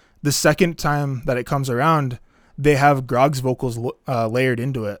 The second time that it comes around, they have Grog's vocals layered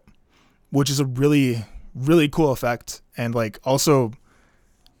into it, which is a really, really cool effect, and like also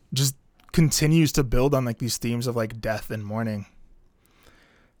just continues to build on like these themes of like death and mourning.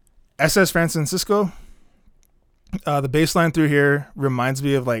 SS Francisco, the bass line through here reminds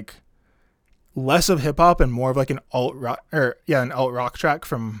me of like less of hip hop and more of like an alt rock track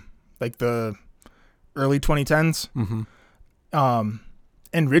from like the early 2010s. Mm-hmm.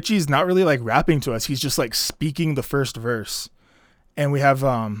 And Richie's not really like rapping to us. He's just like speaking the first verse. And we have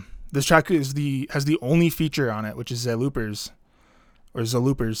this track has the only feature on it, which is Zaloopers.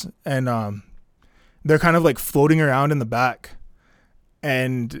 And they're kind of like floating around in the back.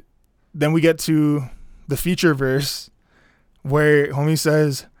 And then we get to the feature verse where homie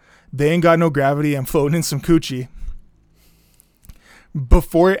says, "They ain't got no gravity, I'm floating in some coochie,"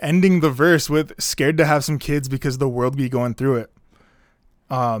 before ending the verse with "scared to have some kids because the world be going through it."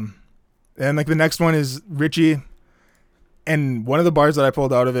 And like the next one is Richie, and one of the bars that I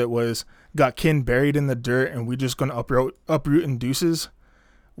pulled out of it was, "Got kin buried in the dirt and we just gonna uproot in deuces,"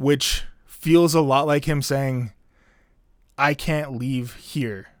 which feels a lot like him saying, "I can't leave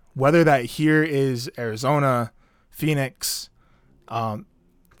here." Whether that here is Arizona, Phoenix,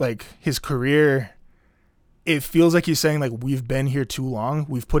 like his career, it feels like he's saying like we've been here too long,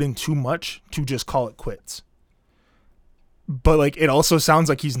 we've put in too much to just call it quits. But like it also sounds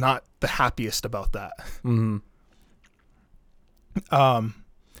like he's not the happiest about that. Mm-hmm.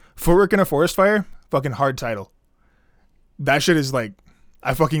 Footwork in a Forest Fire, fucking hard title. That shit is like,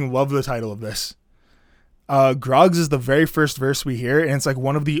 I fucking love the title of this. Grogs is the very first verse we hear, and it's like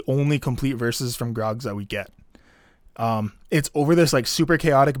one of the only complete verses from Grogs that we get. It's over this like super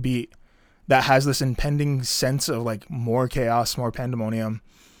chaotic beat that has this impending sense of like more chaos, more pandemonium.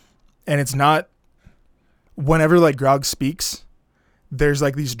 And it's not, whenever like Grog speaks, there's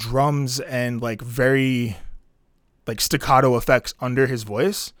like these drums and like very like staccato effects under his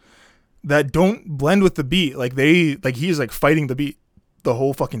voice that don't blend with the beat. Like he's like fighting the beat the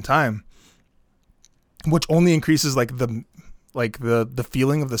whole fucking time, which only increases like the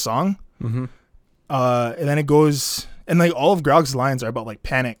feeling of the song. Mm-hmm. And then it goes, and like all of Grog's lines are about like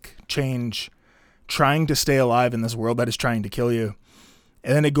panic, change, trying to stay alive in this world that is trying to kill you.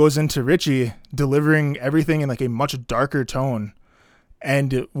 And then it goes into Richie delivering everything in like a much darker tone.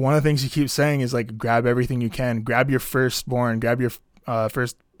 And one of the things he keeps saying is like, grab everything you can, grab your firstborn, grab your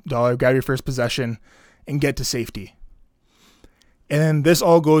first dollar, grab your first possession, and get to safety. And then this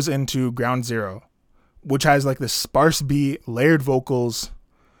all goes into Ground Zero, which has like this sparse beat, layered vocals.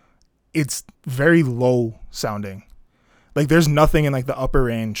 It's very low sounding. Like there's nothing in like the upper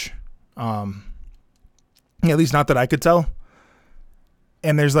range. At least not that I could tell.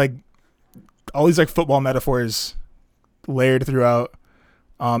 And there's like all these like football metaphors layered throughout.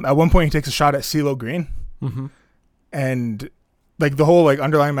 At one point he takes a shot at CeeLo Green. Mm-hmm. And like the whole like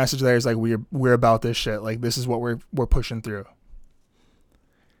underlying message there is like, we're about this shit. Like this is what we're pushing through.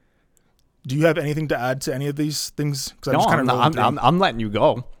 Do you have anything to add to any of these things? No, I'm letting you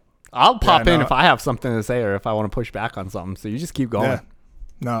go. I'll pop Yeah, in no. if I have something to say or if I want to push back on something. So you just keep going. Yeah.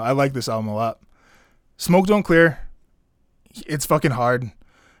 No, I like this album a lot. Smoke Don't Clear. It's fucking hard.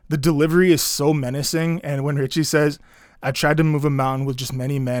 The delivery is so menacing. And when Richie says, I tried to move a mountain with just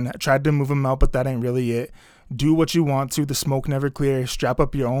many men. I tried to move 'em out, but that ain't really it. Do what you want to. The smoke never clear. Strap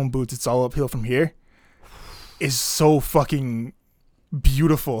up your own boots. It's all uphill from here. Is so fucking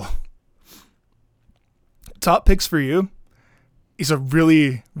beautiful. Top Picks for You is a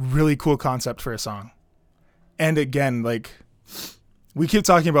really, really cool concept for a song. And again, like, we keep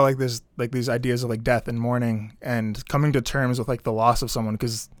talking about like this, like these ideas of like death and mourning and coming to terms with like the loss of someone,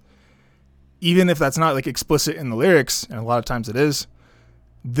 because even if that's not like explicit in the lyrics, and a lot of times it is,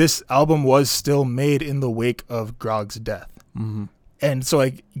 this album was still made in the wake of Grog's death. Mm-hmm. And so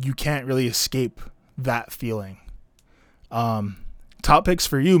like you can't really escape that feeling. Top Picks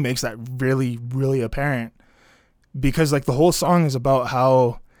for You makes that really, really apparent, because like the whole song is about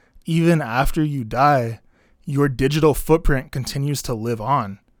how even after you die, your digital footprint continues to live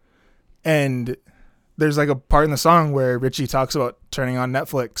on. And there's like a part in the song where Richie talks about turning on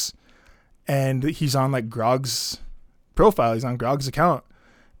Netflix, and he's on like Grog's profile. He's on Grog's account,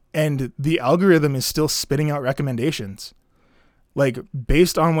 and the algorithm is still spitting out recommendations. Like,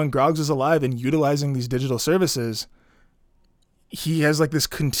 based on when Grog's is alive and utilizing these digital services, he has like this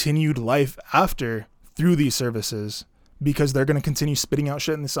continued life after through these services, because they're going to continue spitting out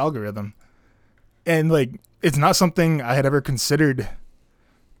shit in this algorithm. And like, it's not something I had ever considered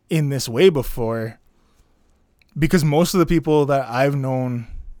in this way before, because most of the people that I've known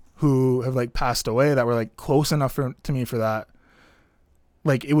who have like passed away that were like close enough to me for that,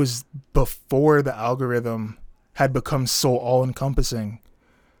 like it was before the algorithm had become so all encompassing.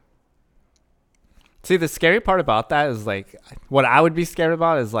 See, the scary part about that is like, what I would be scared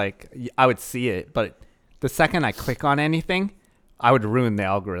about is like, I would see it, but the second I click on anything, I would ruin the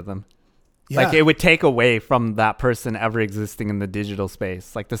algorithm. Yeah. Like, it would take away from that person ever existing in the digital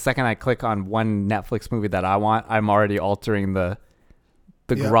space. Like, the second I click on one Netflix movie that I want, I'm already altering the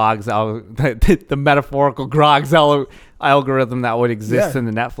Grog's the metaphorical Grog's algorithm that would exist in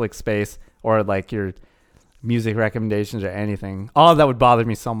the Netflix space, or like your music recommendations or anything. All of that would bother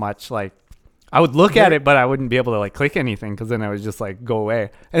me so much. Like, I would look at it, but I wouldn't be able to like click anything, because then I would just like go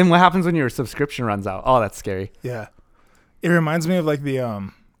away. And what happens when your subscription runs out? Oh, that's scary. Yeah. It reminds me of like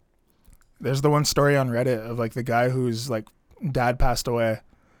the there's the one story on Reddit of like the guy whose like dad passed away,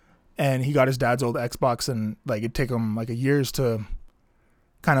 and he got his dad's old Xbox, and like it took him like years to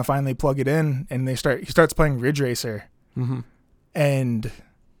kind of finally plug it in, and he starts playing Ridge Racer, and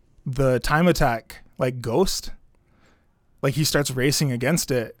the Time Attack like ghost, like he starts racing against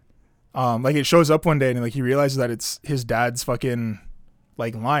it, like it shows up one day, and like he realizes that it's his dad's fucking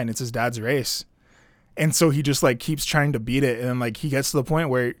like line, it's his dad's race, and so he just like keeps trying to beat it, and then like he gets to the point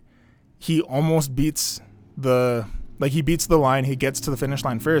where he almost beats the line. He gets to the finish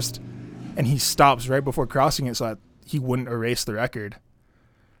line first, and he stops right before crossing it so that he wouldn't erase the record,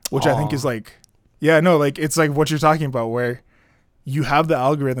 which I think is like, like it's like what you're talking about, where you have the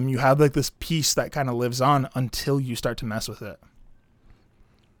algorithm, you have like this piece that kind of lives on until you start to mess with it.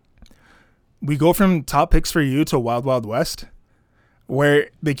 We go from Top Picks for You to Wild Wild West, where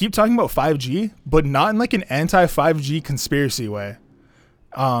they keep talking about 5G, but not in like an anti-5G conspiracy way.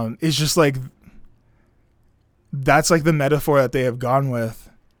 It's just like, that's like the metaphor that they have gone with.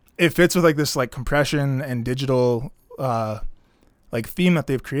 It fits with like this like compression and digital like theme that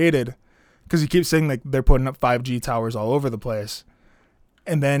they've created, because he keeps saying like they're putting up 5G towers all over the place,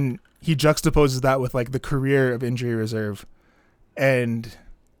 and then he juxtaposes that with like the career of Injury Reserve and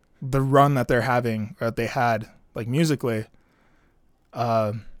the run that they're having, or that they had like musically.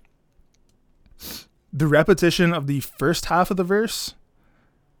 The repetition of the first half of the verse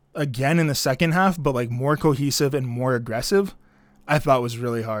again in the second half, but like more cohesive and more aggressive, I thought was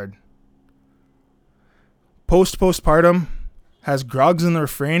really hard. Postpartum has Grog's in the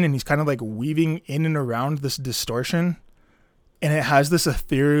refrain, and he's kind of like weaving in and around this distortion, and it has this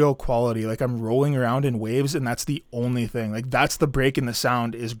ethereal quality, like I'm rolling around in waves, and that's the only thing. Like, that's the break in the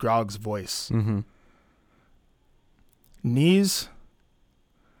sound, is Grog's voice. Knees,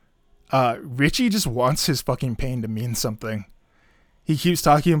 Richie just wants his fucking pain to mean something. He keeps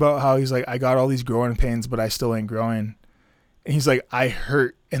talking about how he's like, I got all these growing pains, but I still ain't growing. And he's like, I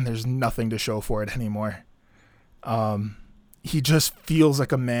hurt, and there's nothing to show for it anymore. He just feels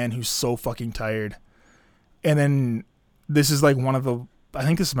like a man who's so fucking tired. And then this is like I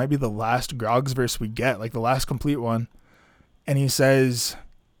think this might be the last Grog's verse we get, like the last complete one. And he says,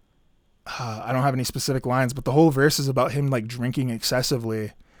 I don't have any specific lines, but the whole verse is about him like drinking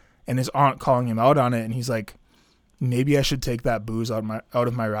excessively and his aunt calling him out on it. And he's like, maybe I should take that booze out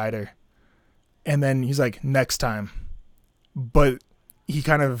of my rider. And then he's like, next time. But he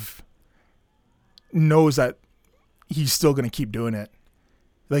kind of knows that he's still going to keep doing it.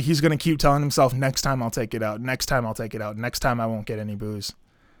 Like, he's going to keep telling himself, next time I'll take it out. Next time I'll take it out. Next time I won't get any booze.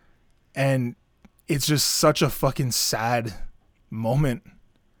 And it's just such a fucking sad moment.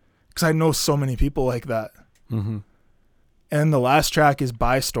 Because I know so many people like that. Mm-hmm. And the last track is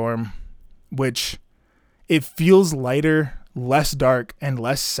By Storm, which it feels lighter, less dark, and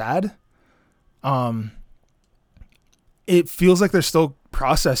less sad. It feels like they're still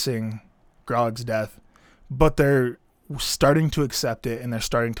processing Grog's death, but they're starting to accept it and they're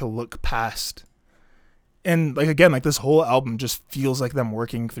starting to look past. And like, again, like this whole album just feels like them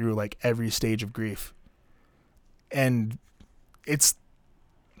working through like every stage of grief. And that's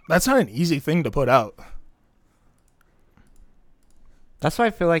not an easy thing to put out. That's why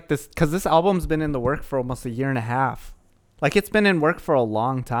I feel like this, because this album's been in the work for almost 1.5 years. Like, it's been in work for a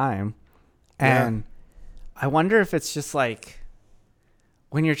long time. And I wonder if it's just like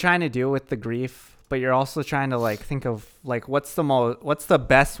when you're trying to deal with the grief, but you're also trying to like think of like what's the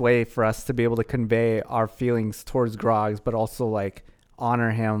best way for us to be able to convey our feelings towards Groggs, but also like honor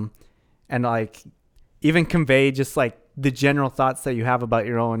him and like even convey just like the general thoughts that you have about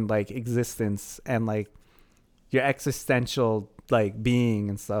your own like existence and like your existential like being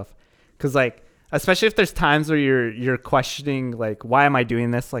and stuff. Because like, especially if there's times where you're questioning like, why am I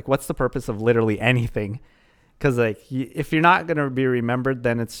doing this? Like, what's the purpose of literally anything? Because like, if you're not gonna be remembered,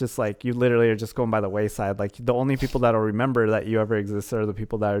 then it's just like you literally are just going by the wayside. Like, the only people that'll remember that you ever existed are the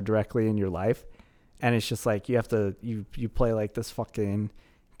people that are directly in your life. And it's just like you have to you play like this fucking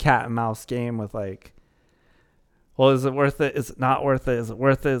cat and mouse game with like, well, is it worth it? Is it not worth it? Is it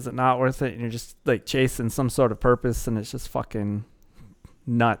worth it? Is it not worth it? And you're just like chasing some sort of purpose, and it's just fucking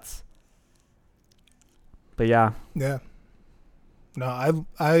nuts. But yeah. Yeah. No,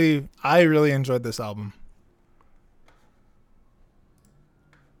 I really enjoyed this album.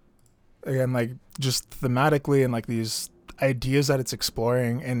 Again, like just thematically and like these ideas that it's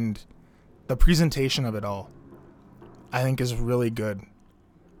exploring and the presentation of it all, I think is really good.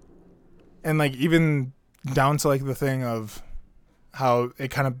 And like even down to like the thing of how it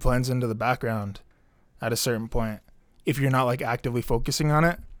kind of blends into the background at a certain point if you're not like actively focusing on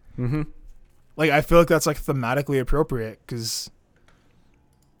it. Mm-hmm. Like, I feel like that's like thematically appropriate because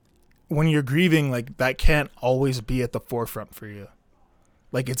when you're grieving, like that can't always be at the forefront for you.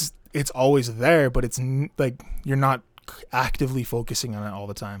 Like it's always there, but it's like you're not actively focusing on it all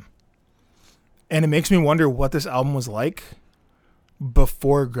the time. And it makes me wonder what this album was like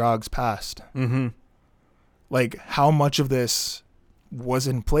before Groggs passed. Mm-hmm. Like how much of this was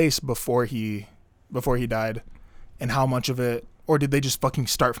in place before he died, and how much of it, or did they just fucking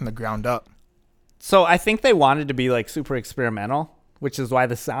start from the ground up? So I think they wanted to be like super experimental, which is why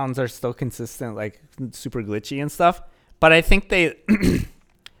the sounds are still consistent, like super glitchy and stuff. But I think they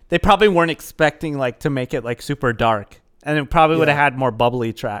they probably weren't expecting like to make it like super dark, and it probably would have had more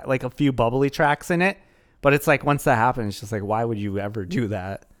bubbly track, like a few bubbly tracks in it. But it's like once that happens, it's just like, why would you ever do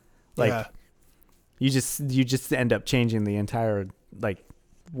that? Like you just end up changing the entire like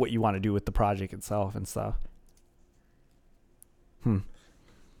what you want to do with the project itself and stuff.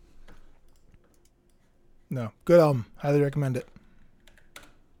 No, good album. Highly recommend it.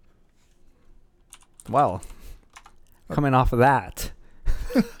 Well, coming off of that,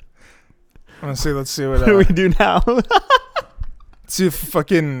 Let's see what what do we do now? see if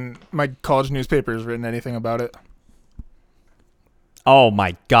fucking my college newspaper has written anything about it. Oh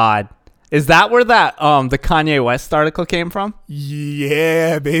my God. Is that where that the Kanye West article came from?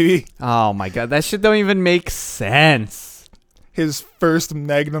 Yeah, baby. Oh my God, that shit don't even make sense. His first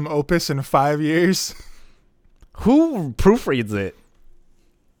magnum opus in 5 years. Who proofreads it?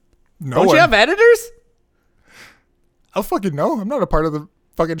 No Don't one. you have editors? I'll fucking know. I'm not a part of the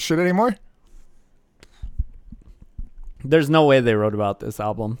fucking shit anymore. There's no way they wrote about this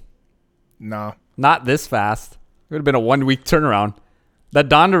album. No. Not this fast. It would have been a 1 week turnaround. That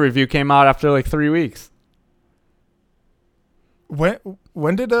Donda review came out after like 3 weeks.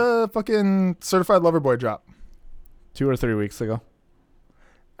 When did fucking Certified Lover Boy drop? 2 or 3 weeks ago.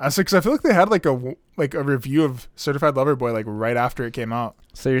 I feel like they had like a review of Certified Lover Boy like right after it came out.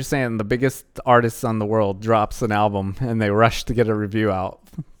 So you're saying the biggest artist on the world drops an album and they rush to get a review out.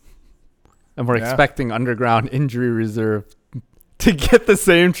 And we're expecting Underground Injury Reserve to get the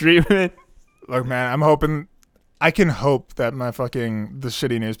same treatment. Look, man, I can hope that the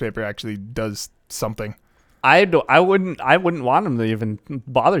shitty newspaper actually does something. I wouldn't want them to even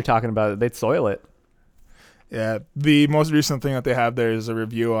bother talking about it. They'd soil it. Yeah, the most recent thing that they have there is a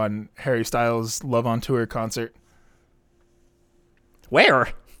review on Harry Styles' Love on Tour concert. Where?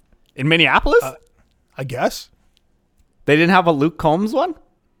 In Minneapolis? I guess. They didn't have a Luke Combs one?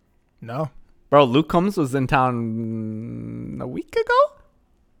 No. Bro, Luke Combs was in town a week ago?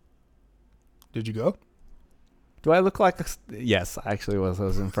 Did you go? Do I look like a... Yes, I actually was. I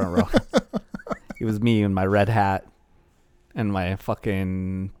was in front row. It was me in my red hat and my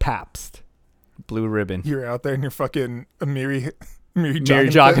fucking Pabst blue ribbon. You were out there in your fucking Amiri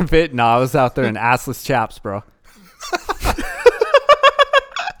jogging fit? No, I was out there in assless chaps, bro.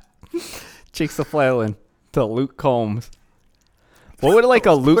 Cheeks a flailing to Luke Combs. What would like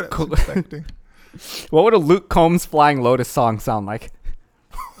a Luke What would a Luke Combs Flying Lotus song sound like?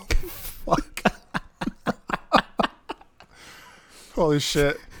 Fuck. Holy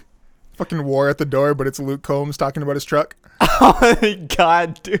shit. Fucking war at the door, but it's Luke Combs talking about his truck. Oh my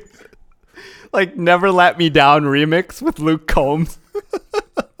god, dude. Like Never Let Me Down remix with Luke Combs.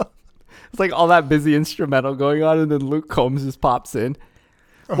 It's like all that busy instrumental going on and then Luke Combs just pops in.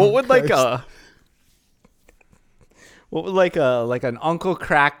 What would like an Uncle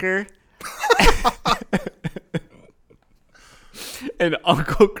Cracker an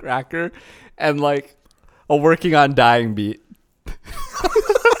Uncle Cracker and like a Working on Dying beat.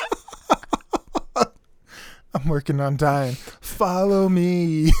 I'm working on dying. Follow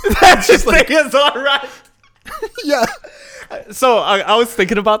me. That's just like it's all right. Yeah. So I was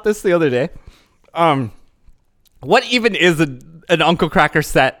thinking about this the other day. What even is an Uncle Cracker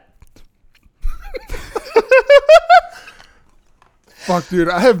set? Fuck, dude.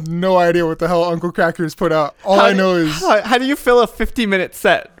 I have no idea what the hell Uncle Cracker's put out. All I know is... How do you fill a 50-minute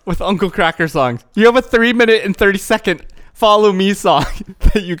set with Uncle Cracker songs? You have a 3-minute and 30-second Follow Me song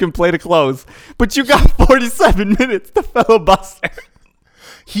that you can play to close. But you got 47 minutes to filibuster.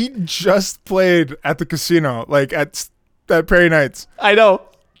 He just played at the casino, like at Prairie Nights. I know.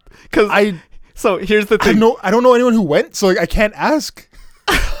 So here's the thing. I don't know anyone who went, so like I can't ask.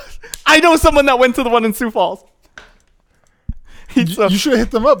 I know someone that went to the one in Sioux Falls. You should have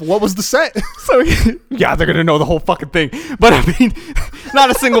hit them up. What was the set? So yeah, they're gonna know the whole fucking thing. But I mean, not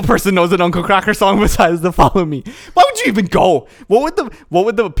a single person knows an Uncle Cracker song besides the Follow Me. Why would you even go? What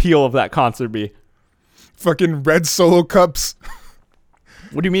would the appeal of that concert be? Fucking red Solo cups.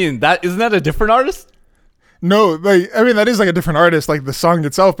 What do you mean? Isn't that a different artist? No, like I mean that is like a different artist, like the song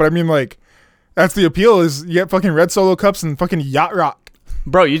itself. But I mean like that's the appeal is you get fucking red Solo cups and fucking yacht rock.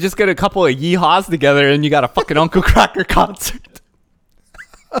 Bro, you just get a couple of yeehaws together and you got a fucking Uncle Cracker concert.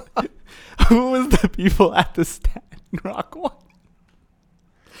 Who was the people at the Staten Rock one?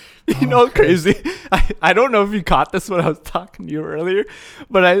 You know, crazy. I don't know if you caught this when I was talking to you earlier,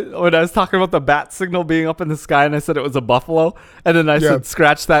 but when I was talking about the bat signal being up in the sky and I said it was a buffalo, and then I said,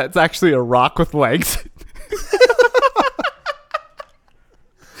 scratch that, it's actually a rock with legs.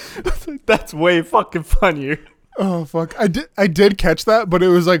 That's way fucking funnier. Oh, fuck. I did catch that, but it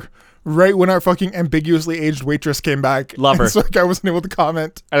was like right when our fucking ambiguously aged waitress came back. Love her. So like I wasn't able to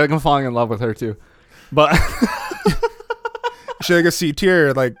comment. I think I'm falling in love with her too. But she like a C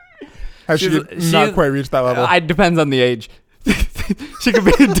tier, like has she not quite reached that level? It depends on the age. She could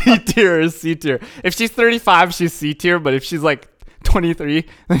be a D tier or a C tier. If she's 35, she's C tier, but if she's like 23,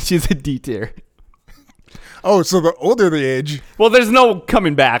 then she's a D tier. Oh, so the older the age. Well, there's no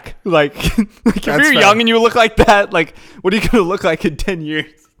coming back. Like if you're young and you look like that, like what are you going to look like in 10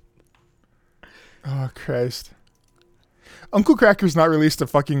 years? Oh, Christ. Uncle Cracker's not released a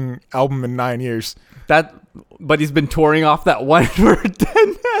fucking album in 9 years. But he's been touring off that one for a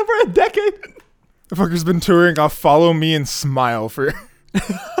decade. The fucker's been touring off Follow Me and Smile for...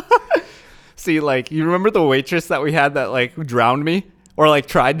 See, like, you remember the waitress that we had that, like, drowned me? Or, like,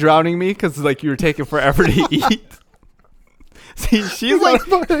 tried drowning me because, like, you were taking forever to eat? See, she's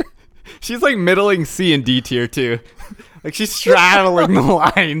like middling C and D tier, too. Like, she's straddling the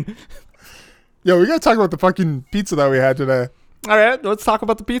line. Yo, we gotta talk about the fucking pizza that we had today. All right, let's talk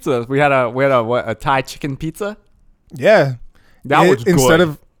about the pizza. We had a Thai chicken pizza. Yeah, that was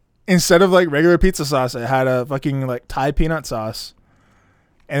good. Instead of like regular pizza sauce, it had a fucking like Thai peanut sauce,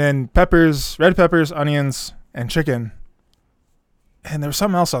 and then peppers, red peppers, onions, and chicken. And there was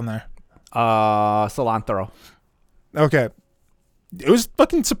something else on there. Cilantro. Okay, it was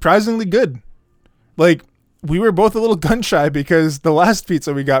fucking surprisingly good. Like we were both a little gun shy because the last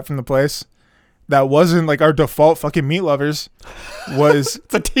pizza we got from the place. That wasn't like our default fucking meat lovers was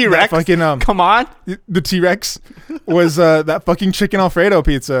it's a T-Rex. Fucking come on. The T-Rex was that fucking chicken Alfredo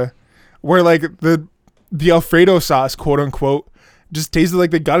pizza where like the Alfredo sauce, quote unquote, just tasted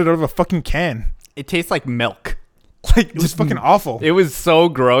like they got it out of a fucking can. It tastes like milk. Like it was fucking awful. It was so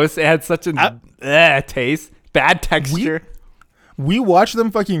gross. It had such a taste, bad texture. We watched them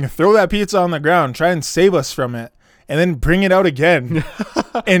fucking throw that pizza on the ground, try and save us from it. and then bring it out again.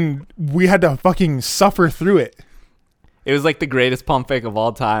 And we had to fucking suffer through it. It was like the greatest pump fake of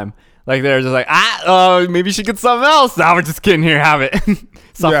all time. Like they're just like, maybe you should get something else. Now we're just kidding here, have it.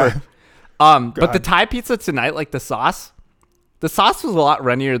 Suffer. Yeah. But the Thai pizza tonight, like the sauce was a lot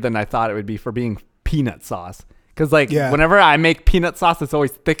runnier than I thought it would be for being peanut sauce. Because like whenever I make peanut sauce, it's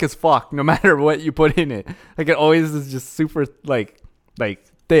always thick as fuck, no matter what you put in it. Like it always is just super like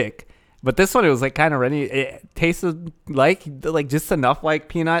thick. But this one, it was like kind of runny. It tasted like just enough like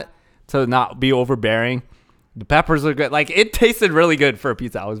peanut to not be overbearing. The peppers are good. Like it tasted really good for a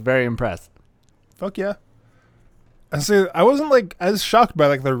pizza. I was very impressed. Fuck yeah. I wasn't like as shocked by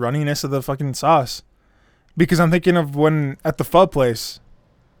like the runniness of the fucking sauce, because I'm thinking of when at the pho place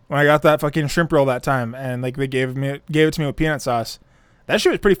when I got that fucking shrimp roll that time, and like they gave it to me with peanut sauce. That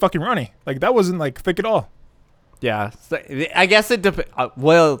shit was pretty fucking runny. Like that wasn't like thick at all. Yeah, so I guess it depends.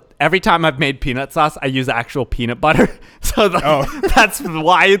 Well, every time I've made peanut sauce, I use actual peanut butter, so that's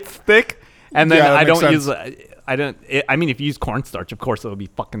why it's thick. And then I don't use. I mean, if you use cornstarch, of course it'll be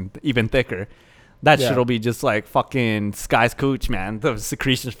fucking even thicker. That shit'll be just like fucking sky's cooch, man. The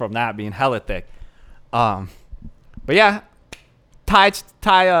secretions from that being hella thick. But yeah, Thai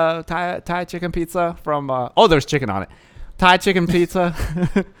chicken pizza from. There's chicken on it. Thai chicken pizza.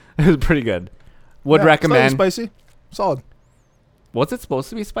 It was pretty good. Would recommend. Spicy, solid. Was it supposed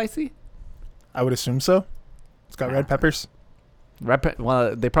to be spicy? I would assume so. It's got red peppers.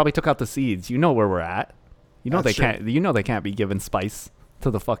 Well, they probably took out the seeds. You know where we're at. You know That's they can't. You know they can't be giving spice to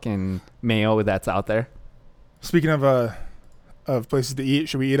the fucking mayo that's out there. Speaking of places to eat,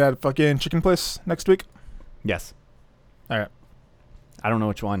 should we eat at a fucking chicken place next week? Yes. All right. I don't know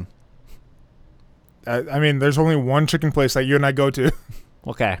which one. I mean, there's only one chicken place that you and I go to.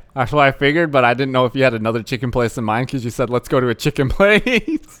 Okay, that's what I figured, but I didn't know if you had another chicken place in mind because you said let's go to a chicken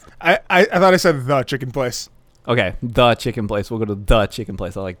place. I thought I said the chicken place. Okay, the chicken place. We'll go to the chicken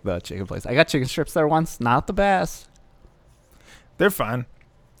place. I like the chicken place. I got chicken strips there once. Not the best. They're fine.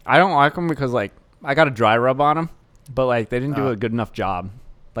 I don't like them because like I got a dry rub on them, but like they didn't do a good enough job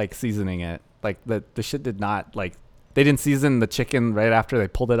like seasoning it. Like the shit did not like they didn't season the chicken right after they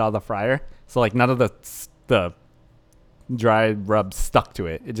pulled it out of the fryer. So like none of the dry rub stuck to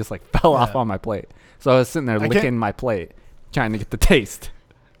it. It just like fell off on my plate. So I was sitting there licking my plate, trying to get the taste.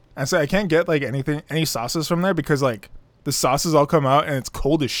 I say I can't get like any sauces from there because like the sauces all come out and it's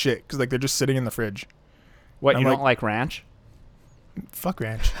cold as shit because like they're just sitting in the fridge. What, you don't like ranch? Fuck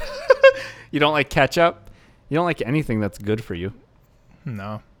ranch. You don't like ketchup? You don't like anything that's good for you?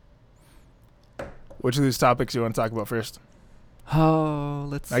 No. Which of these topics you want to talk about first? Oh,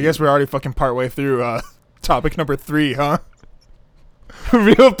 let's see. I guess we're already fucking partway through topic number 3, huh?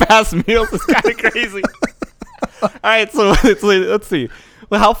 Real fast meals is kind of crazy. All right, so let's see.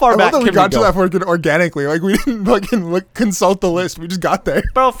 Well, how far back can we go? We got to that fucking organically. Like we didn't fucking consult the list. We just got there.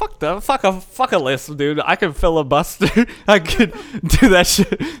 Bro, fuck a list, dude. I could filibuster. I could do that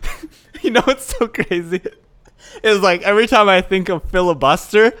shit. You know what's so crazy? It's like every time I think of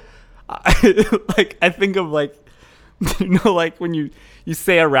filibuster, I think of like, you know, like when you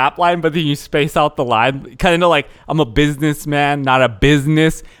say a rap line, but then you space out the line, kind of like I'm a businessman, not a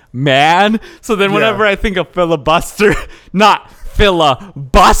business man. So then whenever I think of filibuster, not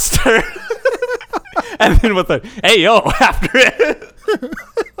filibuster, and then with a hey yo after it.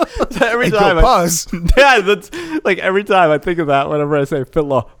 So every time pause. That's like every time I think of that whenever I say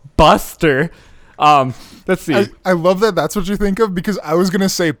filibuster. Let's see. I love that that's what you think of because I was gonna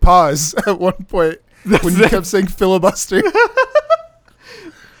say pause at one point when you kept saying filibuster.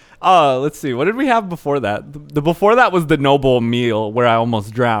 Let's see. What did we have before that? The before that was the Noble meal where I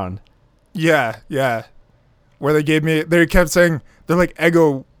almost drowned. Yeah. Where they kept saying they're like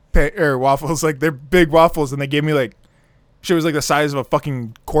Eggo waffles, like they're big waffles, and they gave me like shit was like the size of a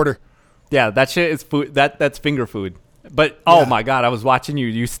fucking quarter. Yeah, that shit is food. That's finger food. But oh my god, I was watching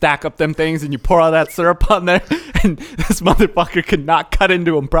you stack up them things and you pour all that syrup on there, and this motherfucker could not cut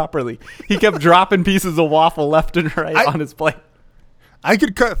into them properly. He kept dropping pieces of waffle left and right on his plate. I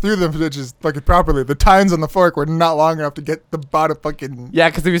could cut through them bitches fucking properly. The tines on the fork were not long enough to get the bottom fucking... Yeah,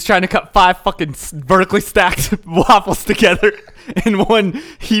 because he was trying to cut 5 fucking vertically stacked waffles together in one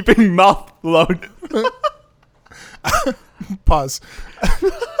heaping mouth load. Pause.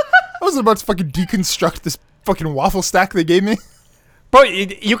 I was about to fucking deconstruct this fucking waffle stack they gave me. Bro,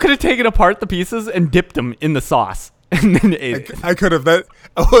 you could have taken apart the pieces and dipped them in the sauce. And then ate it. I could have. I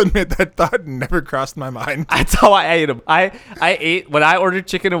will admit that thought never crossed my mind. That's how I ate them. I ate when I ordered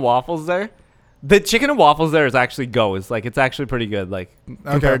chicken and waffles there. The chicken and waffles there is actually goes. Like it's actually pretty good. Like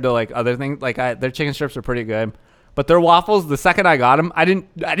compared to like other things. Like their chicken strips are pretty good, but their waffles. The second I got them, I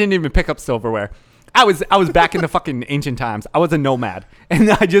didn't even pick up silverware. I was back in the fucking ancient times. I was a nomad, and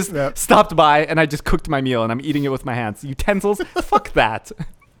I just Yep. stopped by and I just cooked my meal and I'm eating it with my hands. Utensils, fuck that.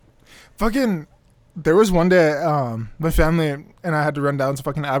 Fucking, there was one day, my family and I had to run down to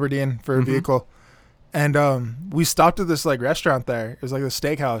fucking Aberdeen for a vehicle, and we stopped at this like restaurant there. It was like a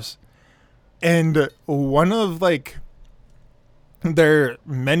steakhouse, and one of like their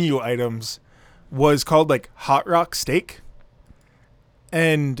menu items was called like Hot Rock Steak,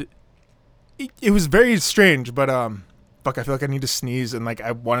 and it was very strange. But fuck, I feel like I need to sneeze, and like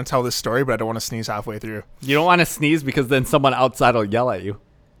I want to tell this story, but I don't want to sneeze halfway through. You don't want to sneeze because then someone outside will yell at you.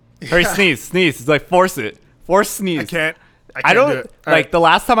 Hurry, sneeze. It's like force it. Force sneeze. I can't I don't do it. All like right. the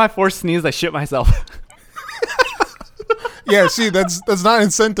last time I forced sneeze, I shit myself. Yeah, see, that's not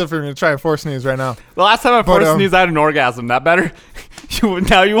incentive for me to try and force sneeze right now. The last time I forced But, sneeze, I had an orgasm. That better?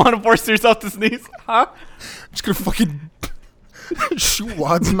 Now you want to force yourself to sneeze? Huh? I'm just gonna fucking shoot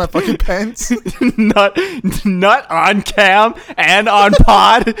wads in my fucking pants. Nut on cam and on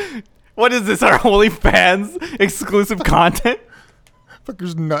pod. What is this? Our OnlyFans exclusive content?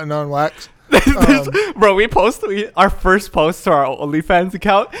 Fuckers nutting on wax. Bro, our first post to our OnlyFans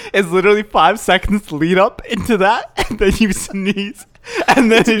account is literally 5 seconds lead up into that, and then you sneeze,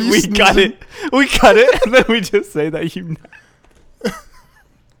 and then You we cut sneezing? it. We cut it, and then we just say that you.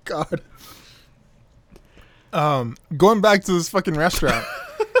 God. Going back to this fucking restaurant,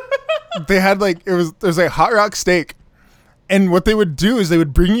 they had like there's like Hot Rock Steak, and what they would do is they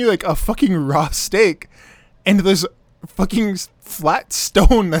would bring you like a fucking raw steak, and there's fucking flat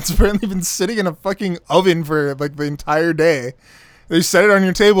stone that's apparently been sitting in a fucking oven for like the entire day. They set it on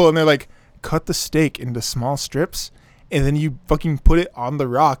your table and they're like, cut the steak into small strips, and then you fucking put it on the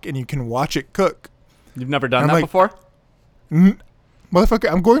rock and you can watch it cook. You've never done I'm that like- before? Motherfucker,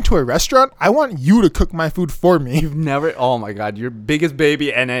 I'm going to a restaurant. I want you to cook my food for me. You've never. Oh my god, your biggest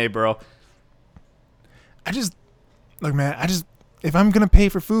baby, NA, bro. If I'm gonna pay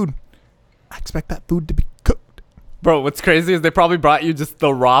for food, I expect that food to be cooked. Bro, what's crazy is they probably brought you just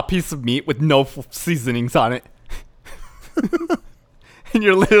the raw piece of meat with no seasonings on it. And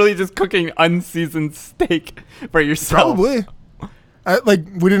you're literally just cooking unseasoned steak for yourself. Probably.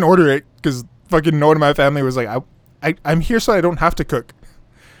 We didn't order it because fucking no one in my family was like, I'm here so I don't have to cook.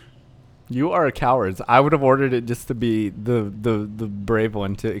 You are a coward. I would have ordered it just to be the brave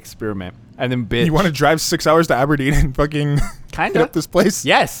one to experiment. And then bitch. You want to drive 6 hours to Aberdeen and fucking Kind hit of. up this place?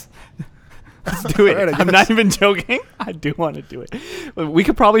 Yes. Let's do it. Alright, I I'm guess. not even joking. I do want to do it. We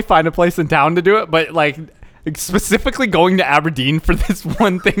could probably find a place in town to do it, but like specifically going to Aberdeen for this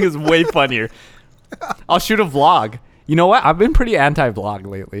one thing is way funnier. I'll shoot a vlog. You know what? I've been pretty anti-vlog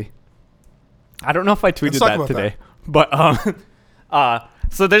lately. I don't know if I tweeted talk that about today, but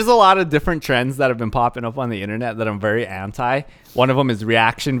so there's a lot of different trends that have been popping up on the internet that I'm very anti. One of them is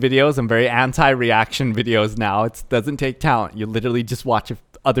reaction videos. I'm very anti-reaction videos now. It doesn't take talent. You literally just watch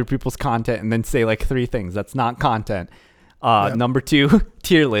other people's content and then say like 3 things. That's not content. Yep. Number 2,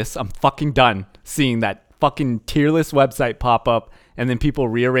 tier lists. I'm fucking done seeing that fucking tier list website pop up and then people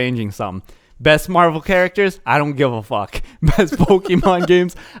rearranging some. Best Marvel characters, I don't give a fuck. Best Pokemon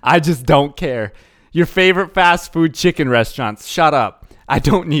games, I just don't care. Your favorite fast food chicken restaurants, shut up. I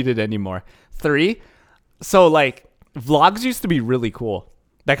don't need it anymore. 3, so like vlogs used to be really cool.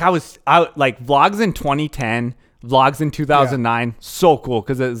 Like I like vlogs in 2010, vlogs in 2009, so cool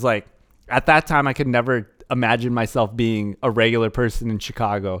because it was like at that time I could never imagine myself being a regular person in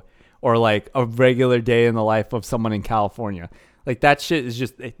Chicago or like a regular day in the life of someone in California. Like that shit is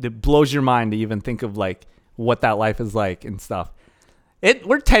just, it blows your mind to even think of like what that life is like and stuff.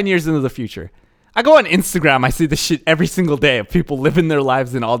 We're 10 years into the future. I go on Instagram, I see this shit every single day of people living their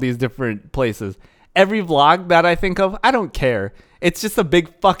lives in all these different places. Every vlog that I think of, I don't care. It's just a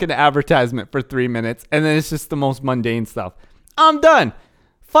big fucking advertisement for 3 minutes, and then it's just the most mundane stuff. I'm done.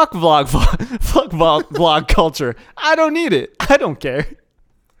 Fuck vlog culture. I don't need it. I don't care.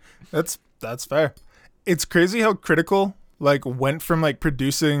 That's fair. It's crazy how critical like went from like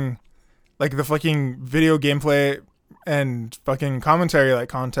producing like the fucking video gameplay and fucking commentary like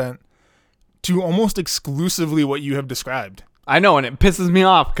content to almost exclusively what you have described. I know, and it pisses me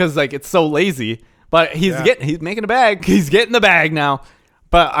off because like it's so lazy. But he's making a bag. He's getting the bag now.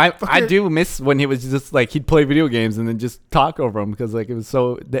 But I do miss when he was just like he'd play video games and then just talk over them because like it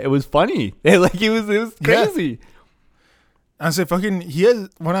was funny. It was crazy. I say fucking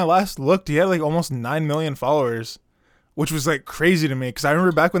when I last looked, he had like almost 9 million followers, which was like crazy to me because I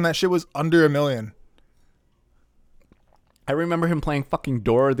remember back when that shit was under 1 million. I remember him playing fucking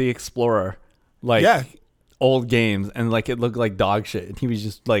Dora the Explorer, like old games, and like it looked like dog shit, and he was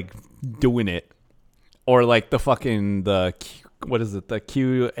just like doing it. Or like the what is it? The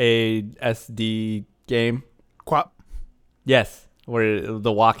QASD game. Quap. Yes, where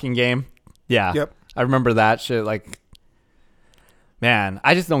the walking game. Yeah. Yep. I remember that shit. Like, man,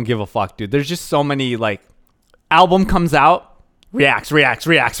 I just don't give a fuck, dude. There's just so many, like, album comes out, reacts. Yeah.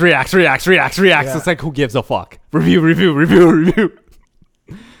 It's like, who gives a fuck? Review.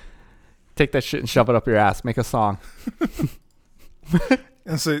 Take that shit and shove it up your ass. Make a song.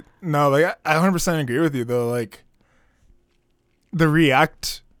 And so, no, like, I 100% agree with you, though. Like, the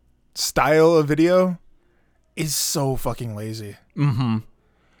React style of video is so fucking lazy. Mm-hmm.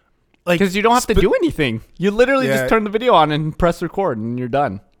 Like, Because you don't have to do anything. You literally Yeah. just turn the video on and press record, and you're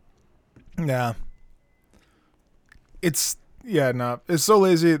done. Yeah. It's so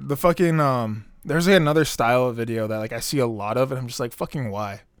lazy. The fucking, there's like another style of video that, like, I see a lot of, and I'm just like, fucking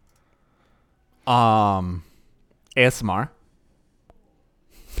why? ASMR.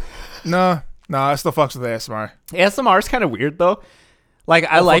 No, I still fucks with ASMR. ASMR is kind of weird, though. Like,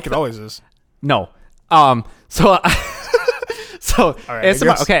 I like it always is. No. So so All right, I ASMR.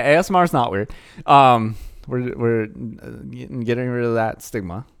 guess. Okay, ASMR is not weird. We're getting rid of that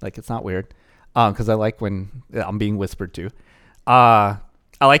stigma. Like, it's not weird. Because I like when I'm being whispered to. I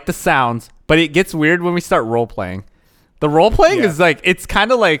like the sounds, but it gets weird when we start role playing. The role playing is like, it's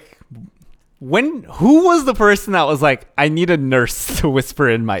kind of like, who was the person that was like, I need a nurse to whisper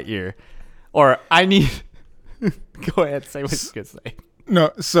in my ear, or I need. Go ahead, say what you're gonna say.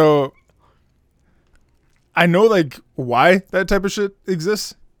 No, so I know, like, why that type of shit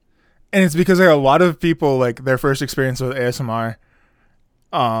exists, and it's because, like, a lot of people, like, their first experience with ASMR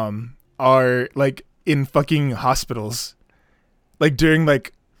are like in fucking hospitals, like during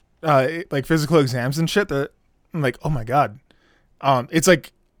like physical exams and shit. That I'm like, oh my god. It's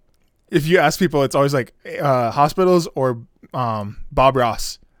like, if you ask people, it's always like hospitals or Bob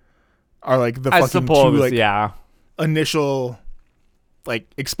Ross are like the I fucking suppose, two, like, yeah. initial, like,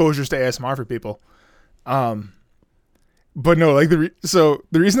 exposures to ASMR for people. But no, like, the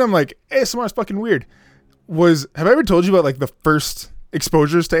reason I'm like, ASMR is fucking weird was, have I ever told you about, like, the first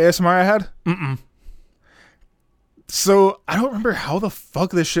exposures to ASMR I had? Mm-mm. So I don't remember how the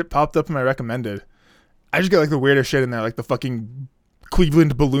fuck this shit popped up in my recommended. I just get, like, the weirdest shit in there, like the fucking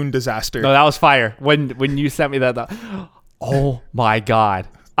Cleveland balloon disaster. No, that was fire. When you sent me that, oh my god.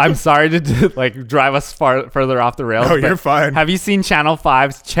 I'm sorry to like drive us further off the rails. No, but you're fine. Have you seen Channel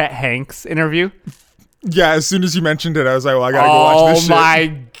 5's Chet Hanks interview? Yeah, as soon as you mentioned it, I was like, well, I gotta go watch this shit. Oh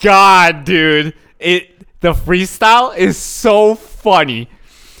my god, dude. The freestyle is so funny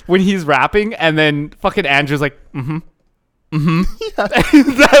when he's rapping, and then fucking Andrew's like, mm-hmm.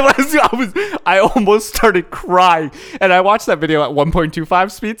 I almost started crying, and I watched that video at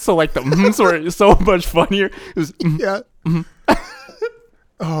 1.25 speed, so like the mhms were so much funnier. It was, Yeah.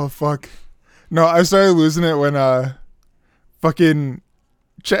 Oh, fuck. No, I started losing it when fucking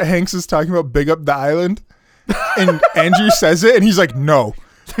Chet Hanks is talking about Big Up the Island, and Andrew says it, and he's like, no.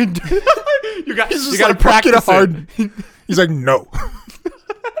 you got to like, practice fuck it hard. He's like, no.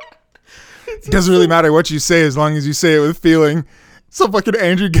 It doesn't really matter what you say as long as you say it with feeling. So fucking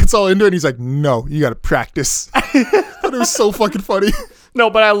Andrew gets all into it, and he's like, no, you got to practice. Thought it was so fucking funny. No,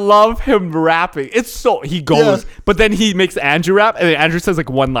 but I love him rapping. It's so, he goes, but then he makes Andrew rap, and then Andrew says like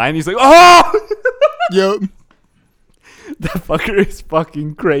one line, and he's like, oh! Yep. That fucker is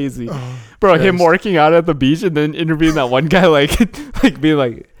fucking crazy. Oh, Bro, Christ. him working out at the beach and then interviewing that one guy, like being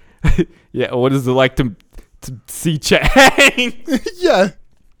like, yeah, what is it like to see Chet Hanks? Yeah.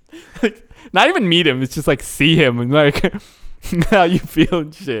 Like, not even meet him, it's just like see him and like, how you feel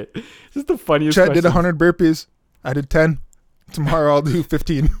and shit. Just the funniest Chet did question. 100 burpees. I did 10. Tomorrow I'll do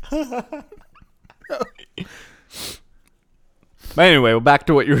 15. But anyway, well, back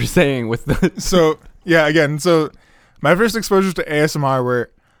to what you were saying with the... So, yeah, again, so my first exposure to ASMR were,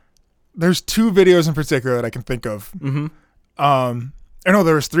 there's two videos in particular that I can think of. Mm-hmm. Or no,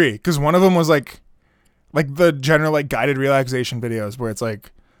 there was three, because one of them was like the general, like, guided relaxation videos where it's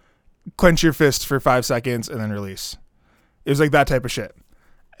like, clench your fist for 5 seconds and then release. It was like that type of shit.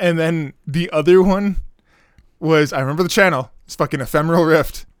 And then the other one was, I remember the channel, it's fucking Ephemeral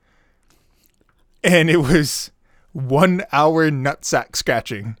Rift. And it was 1 hour nutsack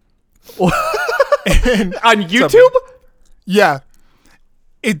scratching. And On YouTube? yeah.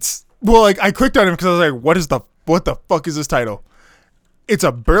 It's, well, like, I clicked on it because I was like, what the fuck is this title? It's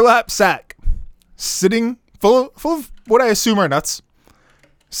a burlap sack sitting full of what I assume are nuts,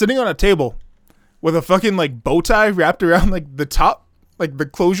 sitting on a table with a fucking, like, bow tie wrapped around, like, the top, like, the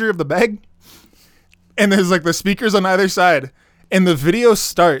closure of the bag. And there's, like, the speakers on either side. And the video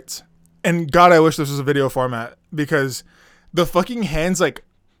starts. And God, I wish this was a video format, because the fucking hands, like,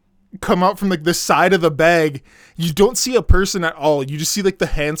 come out from like the side of the bag. You don't see a person at all. You just see like the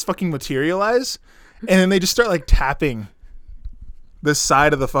hands fucking materialize, and then they just start like tapping the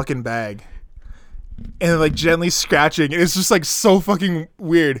side of the fucking bag and like gently scratching. And it's just like so fucking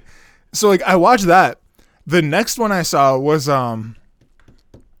weird. So like I watched that. The next one I saw was fuck.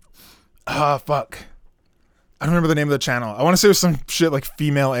 I don't remember the name of the channel. I want to say it was some shit like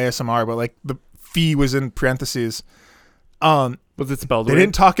female ASMR, but like the fee was in parentheses. Was it spelled They weird?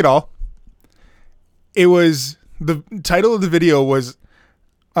 didn't talk at all. It was, the title of the video was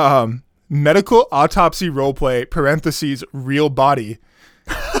medical autopsy roleplay parentheses real body.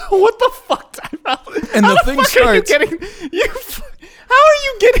 What the fuck, Tyrell? And How the thing fuck are you starts- getting how are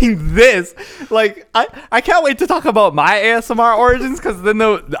you getting this? Like, I can't wait to talk about my ASMR origins, because then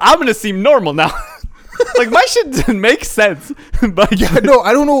I'm gonna seem normal now. Like, my shit didn't make sense. But Yeah, no,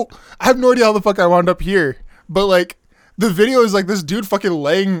 I don't know. I have no idea how the fuck I wound up here. But like the video is like this dude fucking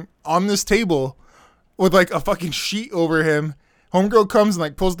laying on this table with like a fucking sheet over him. Homegirl comes and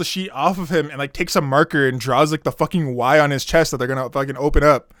like pulls the sheet off of him and like takes a marker and draws like the fucking Y on his chest that they're gonna fucking open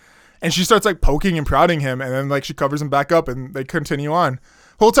up. And she starts like poking and prodding him, and then like she covers him back up and they continue on.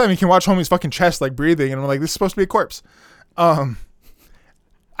 Whole time you can watch homie's fucking chest like breathing, and I'm like, this is supposed to be a corpse.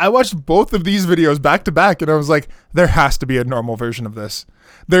 I watched both of these videos back to back, and I was like, there has to be a normal version of this.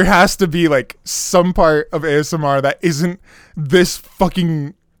 There has to be like some part of ASMR that isn't this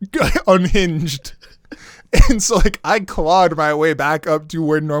fucking unhinged. And so like I clawed my way back up to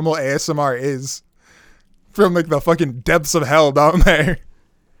where normal ASMR is, from like the fucking depths of hell down there.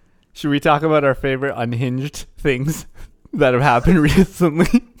 should we talk about our favorite unhinged things that have happened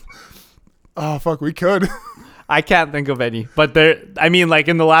recently? Oh fuck, we could. I can't think of any, but I mean, like,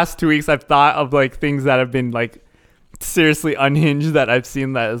 in the last 2 weeks, I've thought of like things that have been like seriously unhinged that I've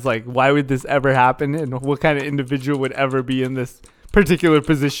seen that is like, why would this ever happen, and what kind of individual would ever be in this particular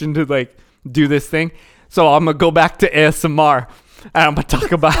position to like do this thing. So I'm gonna go back to ASMR, and I'm gonna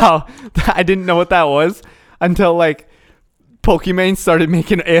talk about how I didn't know what that was until like Pokimane started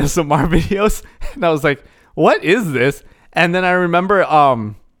making ASMR videos, and I was like, what is this? And then I remember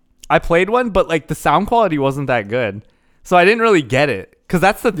I played one, but like the sound quality wasn't that good, so I didn't really get it. Because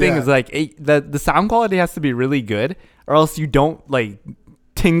that's the thing, Yeah. is like the sound quality has to be really good, or else you don't like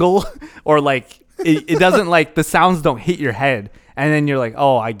tingle, or like it doesn't like the sounds don't hit your head, and then you're like,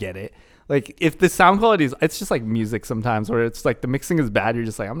 oh, I get it. Like, if the sound quality is, it's just like music sometimes where it's like the mixing is bad, you're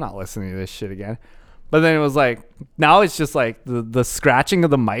just like, I'm not listening to this shit again. But then it was like, now it's just like the scratching of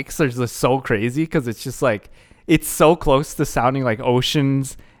the mics are just so crazy, because it's just like, it's so close to sounding like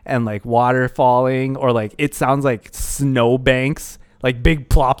oceans and like water falling, or like it sounds like snow banks, like big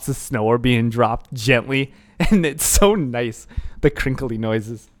plops of snow are being dropped gently, and it's so nice, the crinkly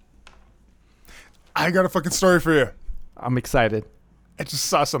noises. I got a fucking story for you. I'm excited. I just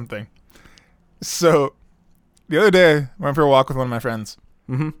saw something. So the other day, I went for a walk with one of my friends,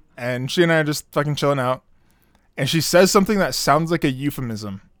 and she and I are just fucking chilling out, and she says something that sounds like a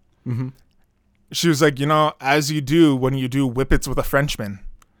euphemism. She was like, you know, as you do when you do whippets with a Frenchman.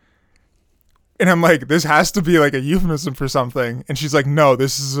 And I'm like, this has to be like a euphemism for something. And she's like, no,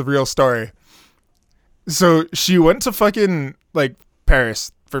 this is a real story. So she went to fucking like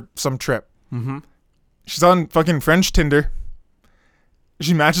Paris for some trip. She's on fucking French Tinder.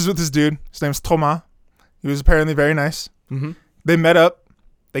 She matches with this dude. His name's Thomas. He was apparently very nice. They met up.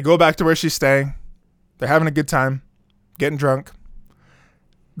 They go back to where she's staying. They're having a good time, getting drunk.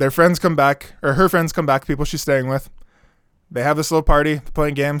 Their friends come back, or her friends come back, people she's staying with. They have this little party, they're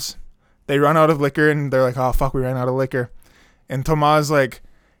playing games. They run out of liquor, and they're like, oh, fuck, we ran out of liquor. And Thomas is like,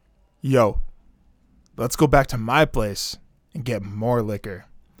 yo, let's go back to my place and get more liquor.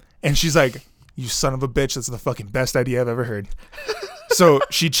 And she's like, you son of a bitch, that's the fucking best idea I've ever heard. So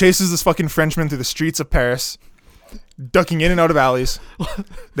she chases this fucking Frenchman through the streets of Paris, ducking in and out of alleys.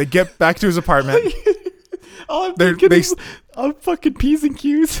 They get back to his apartment. All I'm They're- thinking they- is I'm fucking P's and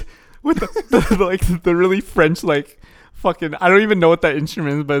Q's with the like the really French like fucking, I don't even know what that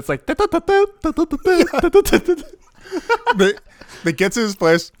instrument is, but it's like They get to his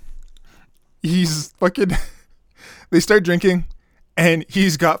place. He's fucking. They start drinking, and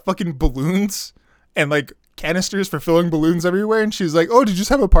he's got fucking balloons and like canisters for filling balloons everywhere. And she's like, "Oh, did you just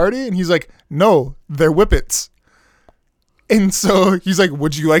have a party?" And he's like, "No, they're whippets." And so he's like,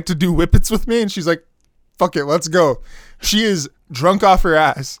 "Would you like to do whippets with me?" And she's like, "Fuck it, let's go." She is drunk off her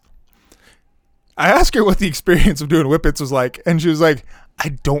ass. I asked her what the experience of doing whippets was like, and she was like, "I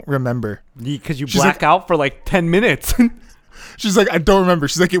don't remember." because you She's black like- out for like 10 minutes. She's like, "I don't remember."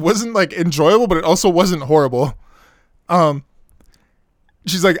 She's like, "It wasn't like enjoyable, but it also wasn't horrible."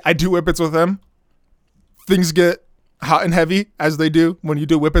 She's like, "I do whippets with them. Things get hot and heavy as they do when you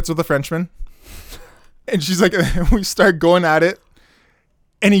do whippets with a Frenchman. And she's like, we start going at it,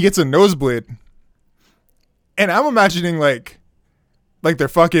 and he gets a nosebleed. And I'm imagining like they're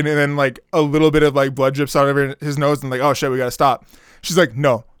fucking, and then like a little bit of like blood drips out of his nose, and like, oh shit, we gotta stop. She's like,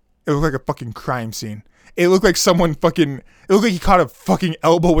 no, it looked like a fucking crime scene. It looked like someone fucking, it looked like he caught a fucking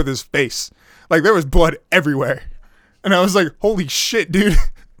elbow with his face. Like there was blood everywhere. And I was like, holy shit, dude.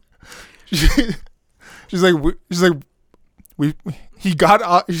 She's like, he got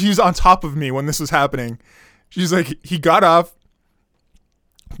off, she's on top of me when this was happening. She's like, he got off.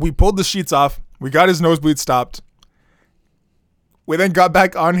 We pulled the sheets off. We got his nosebleed stopped. We then got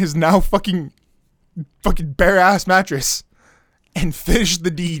back on his now fucking bare ass mattress and finished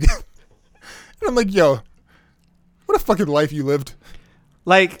the deed. And I'm like, yo, what a fucking life you lived.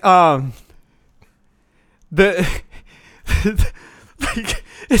 Like, like,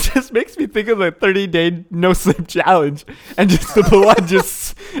 it just makes me think of the 30-day no sleep challenge and just the blood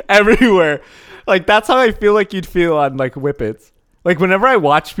just everywhere. Like, that's how I feel like you'd feel on like whippets. Like, whenever I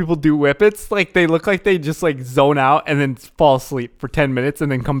watch people do whippets, like they look like they just like zone out and then fall asleep for 10 minutes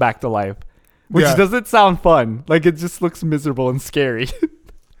and then come back to life, which doesn't sound fun. Like, it just looks miserable and scary.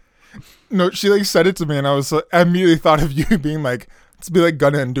 No, she like said it to me, and I immediately thought of you being like, let's be like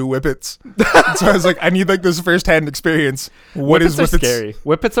Gunna and do whippets. So I was like, I need like this first-hand experience. What is whippets? Are scary.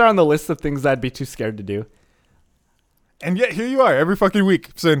 Whippets are on the list of things I'd be too scared to do. And yet here you are every fucking week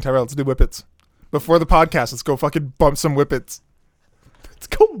saying, Tyrell, let's do whippets. Before the podcast, let's go fucking bump some whippets. Let's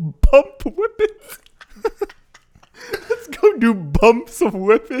go bump whippets. Let's go do bumps of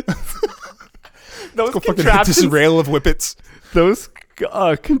whippets. Let's go fucking hit this rail of whippets. Those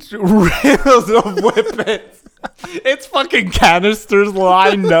rails of whippets. It's fucking canisters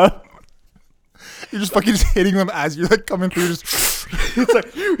lined up. You're just fucking hitting them as you're like coming through. Just it's like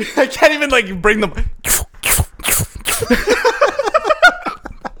I can't even like bring them.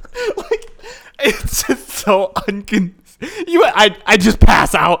 Like, it's just so I just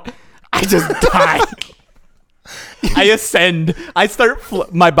pass out. I just die. I ascend. I start.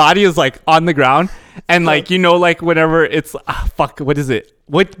 My body is like on the ground, and like like whenever it's fuck. What is it?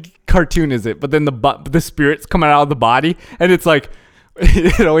 What cartoon is it? But then the spirit's coming out of the body, and it's like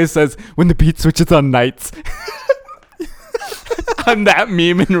it always says when the beat switches on nights. I'm that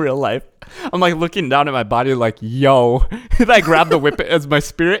meme in real life. I'm like looking down at my body, like yo, and I grab the whippet as my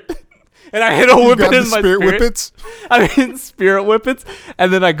spirit. And I hit a whippet in my spirit. Whippets? I hit spirit whippets,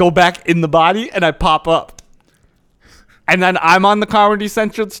 and then I go back in the body, and I pop up. And then I'm on the Comedy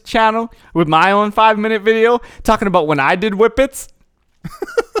Central channel with my own 5-minute video talking about when I did whippets.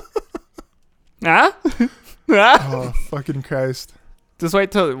 Huh? Oh, fucking Christ. Just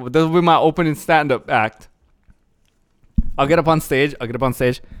wait till this will be my opening stand-up act. I'll get up on stage.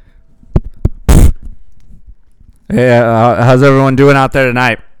 Yeah, how's everyone doing out there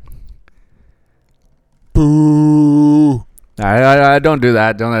tonight? Boo. I don't do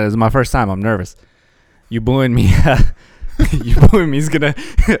that. Don't. It's my first time. I'm nervous. You booing me. You booing me is gonna.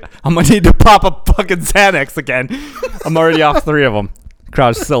 I'm gonna need to pop a fucking Xanax again. I'm already off 3 of them.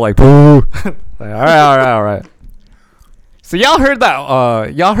 Crowd's still like boo. Like, all right. So y'all heard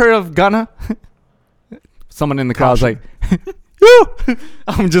that? Y'all heard of Gunna? Someone in the crowd's like, "Woo!"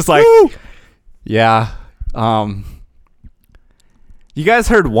 I'm just like, "Woo!" Yeah. You guys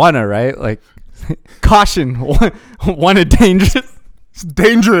heard Wanna, right? Like. Caution, one dangerous. It's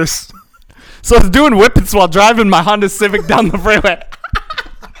dangerous. So I was doing whippets while driving my Honda Civic down the freeway.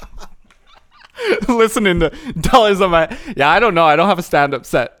 Listening to dollars on my... Yeah, I don't know. I don't have a stand-up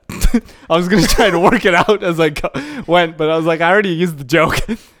set. I was going to try to work it out as I went, but I was like, I already used the joke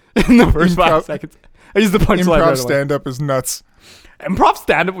in the first 5 seconds. I used the punchline. Improv stand-up is nuts. Improv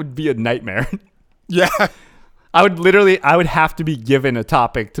stand-up would be a nightmare. Yeah. I would have to be given a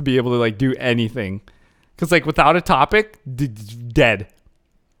topic to be able to like do anything. Cause like without a topic, dead.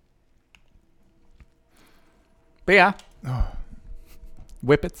 But yeah.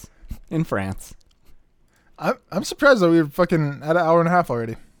 Whippets in France. I'm surprised that we were fucking at an hour and a half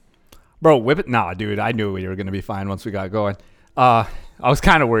already. Bro, whippet. Nah, dude, I knew we were going to be fine once we got going. I was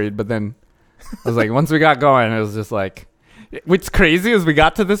kind of worried, but then I was like, once we got going, it was just like, what's crazy is we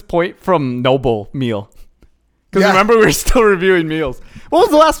got to this point from Noble meal. Because remember, we were still reviewing meals. What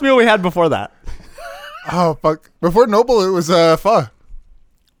was the last meal we had before that? Oh, fuck. Before Noble, it was pho. Oh,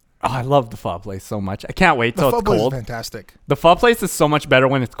 I love the pho place so much. I can't wait till it's cold. The pho place is fantastic. The pho place is so much better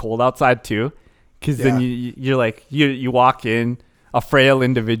when it's cold outside, too. Because then you're like, you walk in, a frail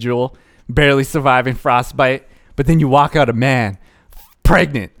individual, barely surviving frostbite. But then you walk out a man,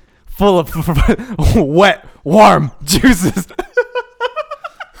 pregnant, full of wet, warm juices.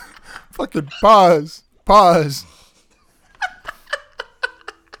 Fucking pause.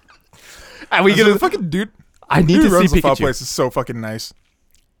 Are we So gonna the fucking dude I need who to see runs the Pho Pikachu. Place is so fucking nice.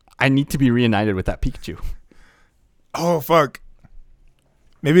 I need to be reunited with that Pikachu. Oh fuck.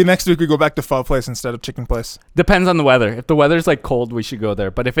 Maybe next week we go back to Pho Place instead of Chicken Place. Depends on the weather. If the weather's like cold, we should go there.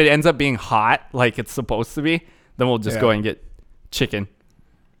 But if it ends up being hot, like it's supposed to be, then we'll just Yeah. go and get chicken.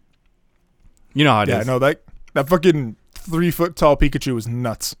 You know how it is. Yeah, no, that fucking 3 foot tall Pikachu was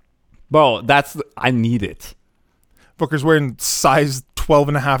nuts. Bro, I need it. Fucker's wearing size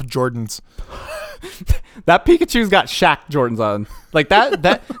 12.5 Jordans. That Pikachu's got Shaq Jordans on. Like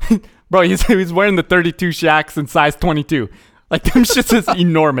that bro, he's wearing the 32 Shaqs in size 22. Like them shits is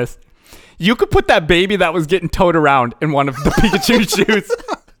enormous. You could put that baby that was getting towed around in one of the Pikachu shoes.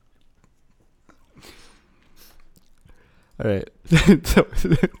 All right.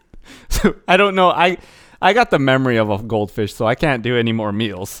 So I don't know. I got the memory of a goldfish, so I can't do any more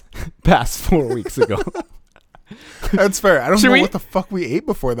meals past 4 weeks ago. That's fair. I don't Should know we- what the fuck we ate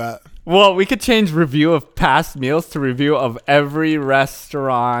before that. Well, we could change review of past meals to review of every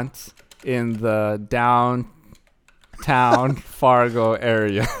restaurant in the downtown Fargo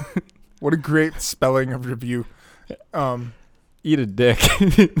area. What a great spelling of review. Eat a dick.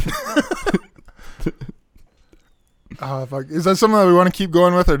 Oh fuck. Is that something that we want to keep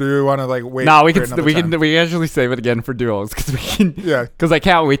going with, or do we want to like wait? No, we for can another we time? can we can actually save it again for duos because we can. Yeah, Because I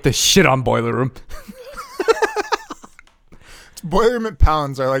can't wait to shit on Boiler Room. Boiler Room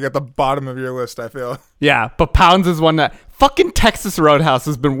pounds are like at the bottom of your list. I feel. Yeah, but Pounds is one that fucking Texas Roadhouse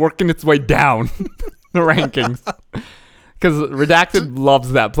has been working its way down the rankings. Because Redacted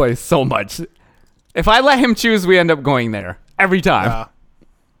loves that place so much. If I let him choose, we end up going there every time. Yeah.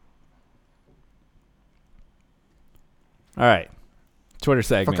 All right, Twitter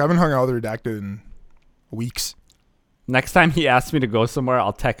segment. Fuck, I haven't hung out with Redacted in weeks. Next time he asks me to go somewhere,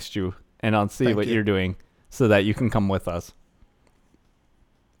 I'll text you and I'll see Thank what you. you're doing so that you can come with us.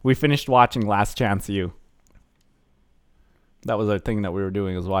 We finished watching Last Chance U. That was our thing that we were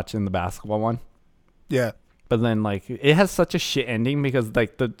doing, was watching the basketball one. Yeah. But then, like, it has such a shit ending because,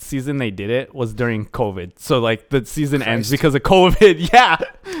 like, the season they did it was during COVID. So, like, the season ends Christ. because of COVID. Yeah.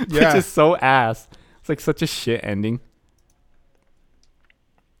 Yeah. Which is so ass. It's, like, such a shit ending.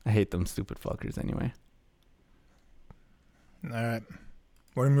 I hate them stupid fuckers anyway. All right.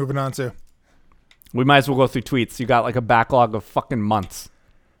 What are we moving on to? We might as well go through tweets. You got, like, a backlog of fucking months.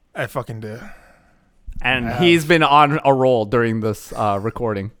 I fucking do. And I he's been on a roll during this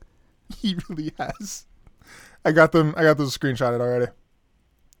recording. He really has. I got those screenshotted already.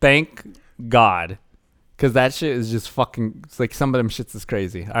 Thank God. Because that shit is just fucking... It's like some of them shits is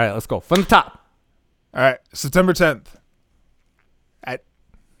crazy. All right, let's go. From the top. All right. September 10th.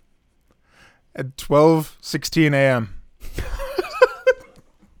 At 12:16 a.m.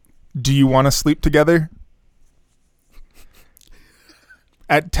 Do you want to sleep together?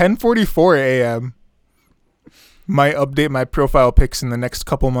 At 10:44 a.m. Might update my profile pics in the next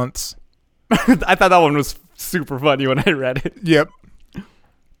couple months. I thought that one was super funny when I read it. Yep.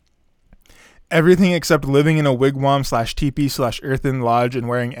 Everything except living in a wigwam / teepee / earthen lodge and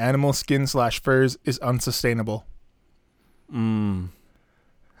wearing animal skin / furs is unsustainable.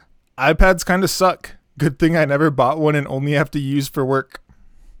 iPads kind of suck. Good thing I never bought one and only have to use for work.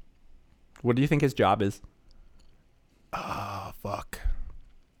 What do you think his job is? Oh, fuck.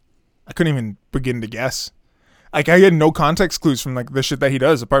 I couldn't even begin to guess. Like, I get no context clues from like the shit that he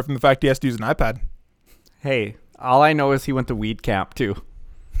does, apart from the fact he has to use an iPad. Hey, all I know is he went to weed camp too.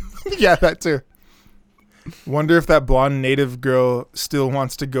 Yeah, that too. Wonder if that blonde native girl still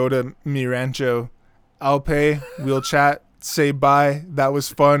wants to go to Mi Rancho. I'll pay. We'll chat. Say bye. That was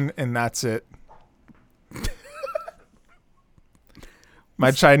fun, and that's it.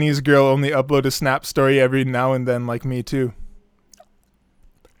 My Chinese girl only upload a Snap story every now and then, like me too.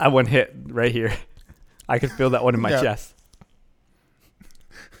 I one hit right here. I could feel that one in my Yeah. chest.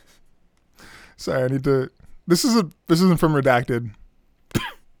 Sorry, I need to. This isn't from Redacted.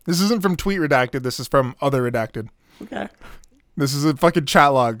 This isn't from Tweet Redacted. This is from Other Redacted. Okay. This is a fucking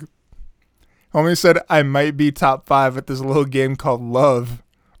chat log. Homie said I might be top 5 at this little game called Love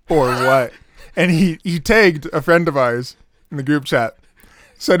or what, and he tagged a friend of ours in the group chat.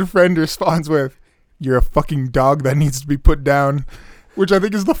 Said friend responds with, "You're a fucking dog that needs to be put down," which I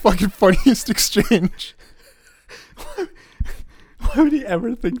think is the fucking funniest exchange. Why would he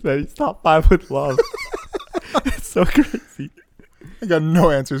ever think that he's top 5 with love? It's so crazy. I got no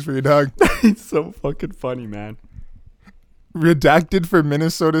answers for you, dog. It's so fucking funny, man. Redacted for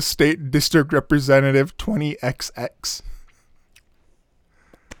Minnesota State District Representative 20XX.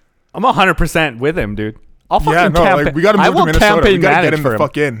 I'm 100% with him, dude. I'll fucking Yeah, no, campaign. like we got to I move to will Minnesota. We campaign got to get manage him for the him.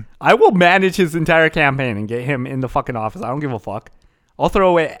 fuck in. I will manage his entire campaign and get him in the fucking office. I don't give a fuck. I'll throw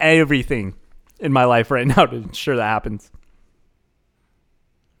away everything in my life right now to ensure that happens.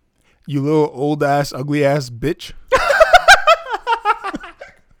 You little old ass, ugly ass bitch.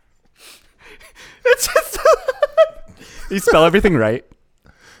 It's just you spell everything right.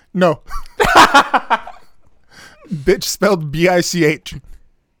 No. Bitch spelled B-I-C-H.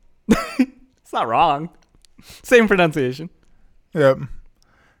 It's not wrong. Same pronunciation. Yep.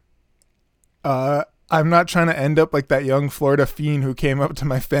 I'm not trying to end up like that young Florida fiend who came up to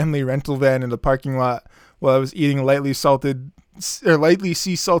my family rental van in the parking lot while I was eating lightly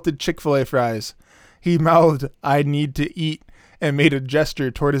sea salted Chick-fil-A fries. He mouthed, "I need to eat," and made a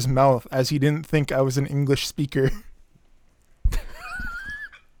gesture toward his mouth as he didn't think I was an English speaker.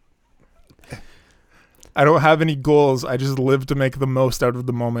 I don't have any goals. I just live to make the most out of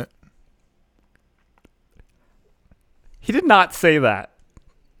the moment. He did not say that.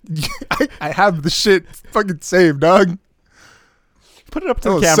 I have the shit fucking saved, dog. Put it up to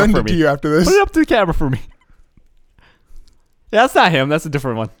the I'll camera send for it me. to you after this. Put it up to the camera for me. Yeah, that's not him. That's a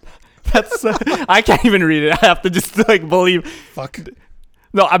different one. That's I can't even read it. I have to just like believe. Fuck.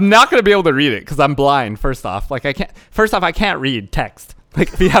 No, I'm not gonna be able to read it because I'm blind. First off, like I can't. First off, I can't read text.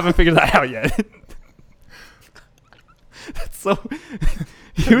 Like if you haven't figured that out yet. That's so.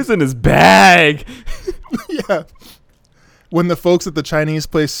 He was in his bag. Yeah. When the folks at the Chinese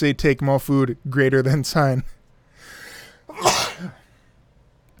place say take more food, greater than sign.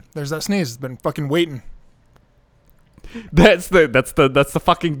 There's that sneeze. It's been fucking waiting. That's the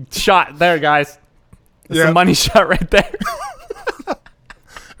fucking shot there, guys. That's Yeah. the money shot right there.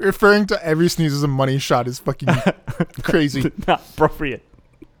 Referring to every sneeze as a money shot is fucking crazy. Not appropriate.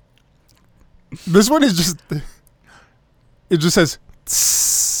 This one is just... It just says...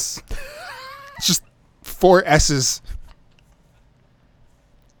 Tss. It's just 4 S's.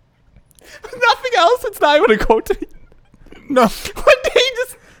 Nothing else. It's not even a quote to me. No. One day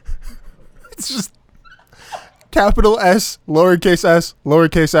just... It's just... Capital S, lowercase s,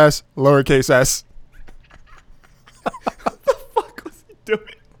 lowercase s, lowercase s. What the fuck was he doing?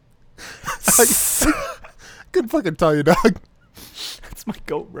 I couldn't fucking tell you, dog. That's my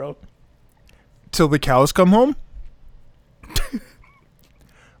goat, bro. Till the cows come home?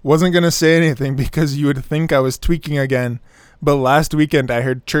 Wasn't gonna say anything because you would think I was tweaking again, but last weekend I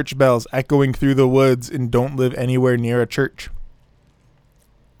heard church bells echoing through the woods and don't live anywhere near a church.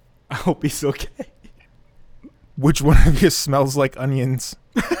 I hope he's okay. Which one of you smells like onions?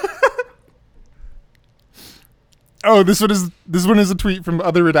 Oh, this one is a tweet from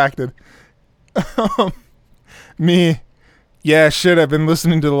Other Redacted. Me. Yeah, shit, I've been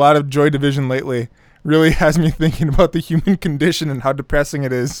listening to a lot of Joy Division lately. Really has me thinking about the human condition and how depressing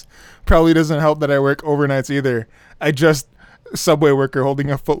it is. Probably doesn't help that I work overnights either. I just Subway worker holding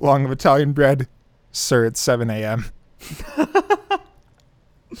a foot long of Italian bread. Sir, it's 7 a.m. That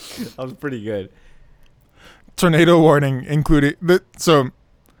was pretty good. Tornado warning included. So,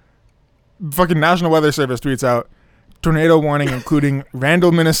 fucking National Weather Service tweets out, tornado warning including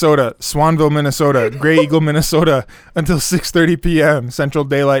Randall, Minnesota, Swanville, Minnesota, Grey Eagle, Minnesota, until 6:30 p.m. Central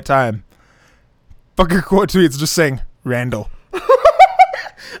Daylight Time. Fucker quote tweets just saying, Randall.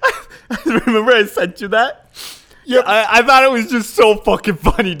 Remember I sent you that? Yep. I thought it was just so fucking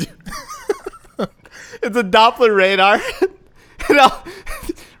funny, dude. It's a Doppler radar.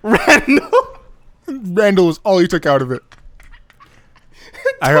 Randall. Randall was all he took out of it.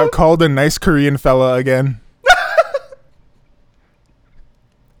 I got called a nice Korean fella again.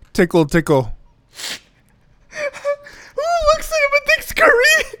 Tickle, tickle. Who looks at him and thinks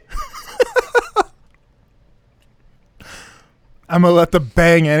Korean? I'm gonna let the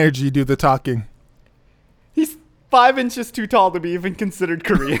bang energy do the talking. He's 5 inches too tall to be even considered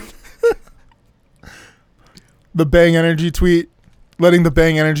Korean. The bang energy tweet, letting the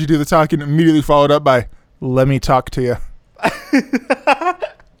bang energy do the talking, immediately followed up by, let me talk to you.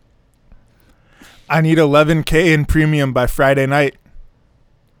 I need $11K in premium by Friday night.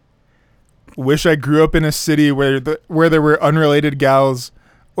 Wish I grew up in a city where there were unrelated gals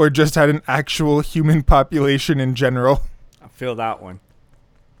or just had an actual human population in general. I feel that one.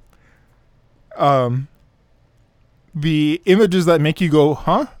 The images that make you go,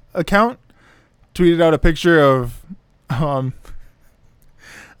 huh? Account tweeted out a picture of a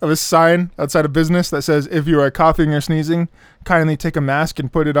sign outside a business that says, if you are coughing or sneezing, kindly take a mask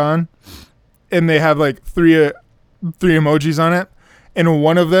and put it on. And they have like three emojis on it. And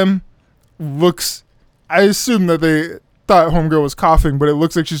one of them looks, I assume that they thought homegirl was coughing, but it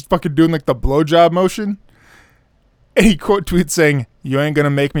looks like she's fucking doing like the blowjob motion. And he quote tweets saying, you ain't gonna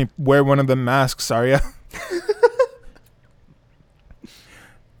make me wear one of them masks, are ya?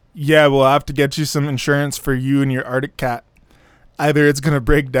 Yeah, we'll have to get you some insurance for you and your Arctic cat. Either it's going to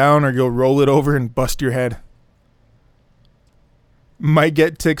break down or you'll roll it over and bust your head. Might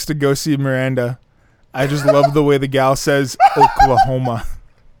get ticks to go see Miranda. I just love the way the gal says Oklahoma.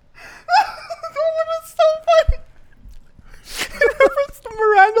 That one was so funny. In reference to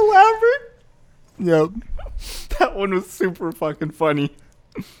Miranda Lambert. Yep. That one was super fucking funny.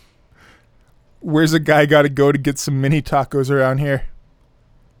 Where's a guy got to go to get some mini tacos around here?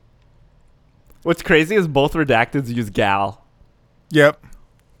 What's crazy is both redacteds use gal. Yep. I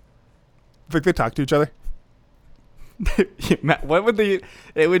think they talk to each other. What would the?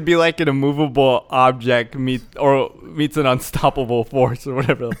 It would be like an immovable object meets an unstoppable force or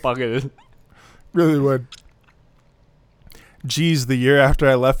whatever the fuck it is. Really would. Geez, the year after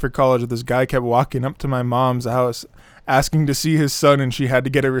I left for college, this guy kept walking up to my mom's house asking to see his son, and she had to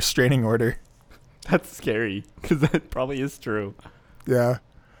get a restraining order. That's scary, because that probably is true. Yeah.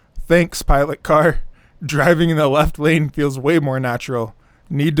 Thanks, pilot car. Driving in the left lane feels way more natural.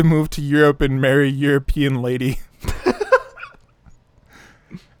 Need to move to Europe and marry European lady.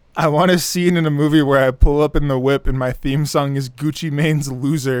 I want a scene in a movie where I pull up in the whip and my theme song is Gucci Mane's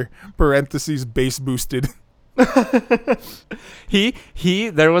Loser, parentheses bass boosted. There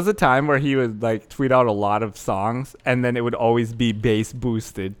was a time where he would like tweet out a lot of songs and then it would always be bass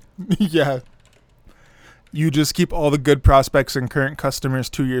boosted. Yeah. You just keep all the good prospects and current customers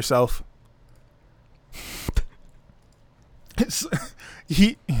to yourself.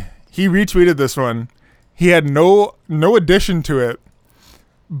 He retweeted this one. He had no addition to it,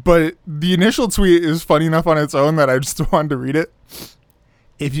 but the initial tweet is funny enough on its own that I just wanted to read it.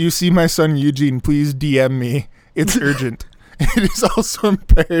 If you see my son Eugene, please DM me. It's urgent. It is also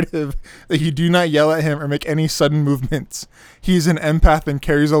imperative that you do not yell at him or make any sudden movements. He is an empath and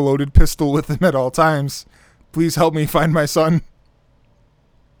carries a loaded pistol with him at all times. Please help me find my son.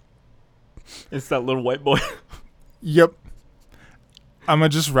 It's that little white boy. Yep. I'ma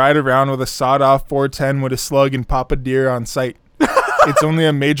just ride around with a sawed-off 410 with a slug and pop a deer on sight. It's only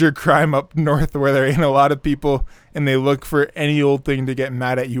a major crime up north where there ain't a lot of people and they look for any old thing to get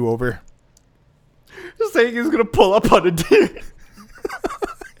mad at you over. Just saying he's gonna pull up on a deer.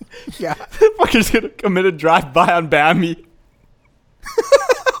 Yeah. The fucker's gonna commit a drive-by on Bambi.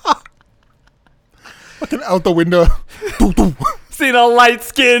 Fucking out the window. Seen a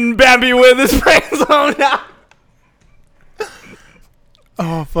light-skinned Bambi with his friends on out.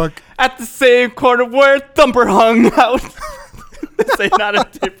 Oh, fuck. At the same corner where Thumper hung out. This ain't not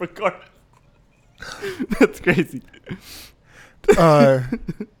a tape recorder. That's crazy.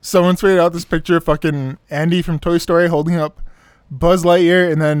 Someone tweeted out this picture of fucking Andy from Toy Story holding up Buzz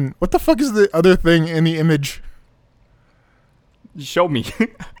Lightyear, and then what the fuck is the other thing in the image? Show me.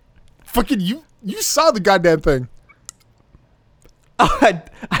 Fucking you saw the goddamn thing. I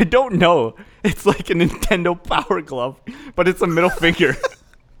don't know. It's like a Nintendo Power Glove, but it's a middle finger.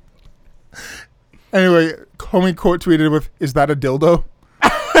 Anyway, homie quote tweeted with, "Is that a dildo?"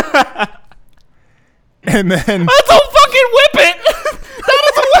 And then That's a fucking whippet. That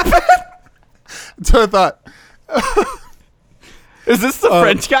is a whippet. so I thought, Is this the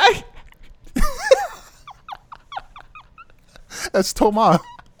French guy? that's Thomas.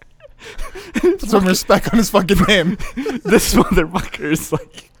 Put some respect on his fucking name. This motherfucker is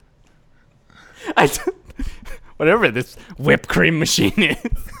like, whatever this whipped cream machine is.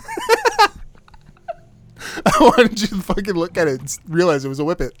 I wanted you to fucking look at it and realize it was a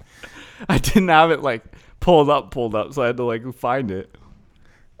whippet. I didn't have it like pulled up, so I had to like find it.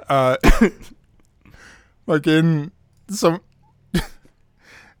 Like in some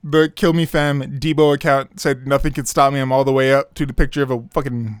the Kill Me Fam Debo account said nothing can stop me. I'm all the way up to the picture of a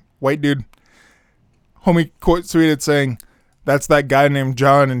fucking white dude. Homie quote tweeted saying, "That's that guy named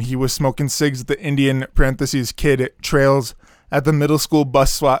John, and he was smoking cigs at the Indian parentheses kid at Trails at the middle school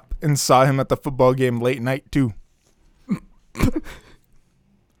bus swap and saw him at the football game late night too."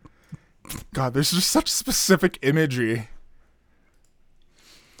 God, there's just such specific imagery.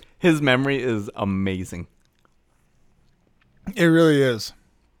 His memory is amazing. It really is.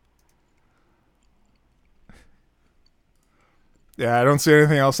 Yeah, I don't see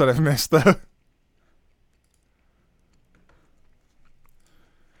anything else that I've missed though.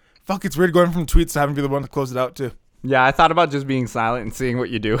 Fuck, it's weird going from tweets to having to be the one to close it out too. Yeah, I thought about just being silent and seeing what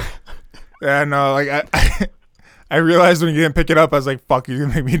you do. Yeah, no, like I realized when you didn't pick it up, I was like, fuck, you're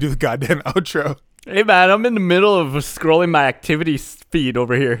gonna make me do the goddamn outro. Hey man, I'm in the middle of scrolling my activity feed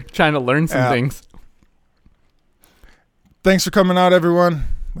over here, trying to learn some things. Thanks for coming out, everyone.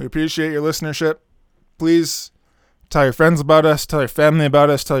 We appreciate your listenership. Please tell your friends about us, tell your family about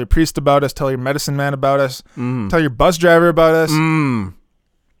us, tell your priest about us, tell your medicine man about us, tell your bus driver about us.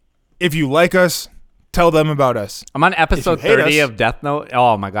 If you like us, tell them about us. I'm on episode If you hate 30 us- of Death Note.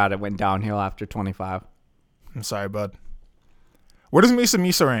 Oh my god, it went downhill after 25. I'm sorry, bud. Where does Misa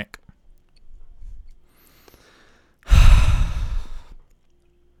Misa rank?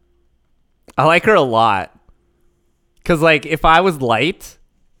 I like her a lot. Cause like if I was light,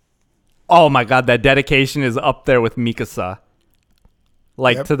 oh my god, that dedication is up there with Mikasa.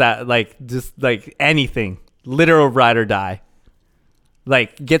 Like Yep. to that, like just like anything, literal ride or die.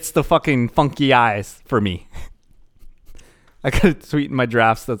 Like gets the fucking funky eyes for me. I got a tweet in my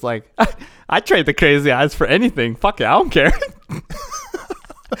drafts that's like, I trade the crazy eyes for anything. Fuck it, I don't care.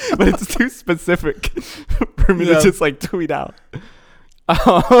 But it's too specific for me Yeah. to just like tweet out.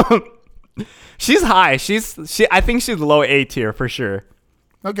 She's high. I think she's low A tier for sure.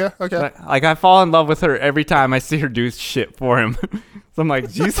 Okay. Like I fall in love with her every time I see her do shit for him. So I'm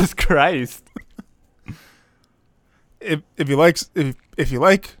like, Jesus Christ. If you like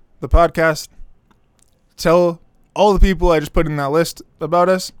the podcast, tell all the people I just put in that list about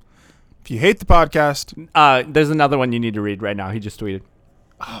us. If you hate the podcast, There's another one you need to read right now. He just tweeted.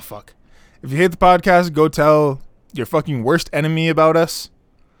 oh fuck. If you hate the podcast, go tell your fucking worst enemy about us.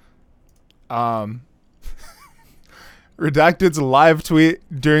 Redacted's live tweet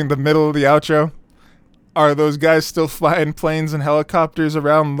during the middle of the outro. Are those guys still flying planes and helicopters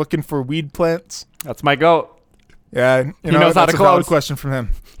around looking for weed plants? That's my goat. Yeah, He knows how that's to a valid close. question from him.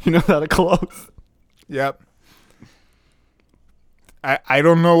 You know how to close. Yep. I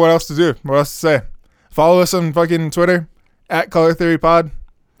don't know what else to do. What else to say? Follow us on fucking Twitter at Color Theory Pod.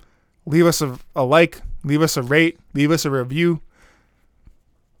 Leave us a like. Leave us a rate. Leave us a review.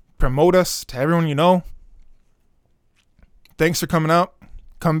 Promote us to everyone you know. Thanks for coming out.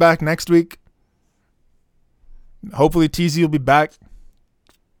 Come back next week. Hopefully TZ will be back.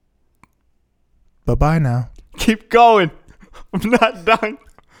 Bye-bye now. Keep going. I'm not done.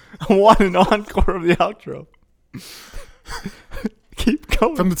 I want an encore of the outro. Keep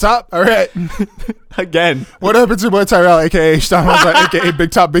going. From the top. All right. Again. What up? It's your boy Tyrell, a.k.a. Shtamaza, a.k.a.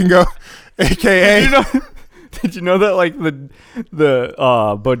 Big Top Bingo, a.k.a. Did you know that like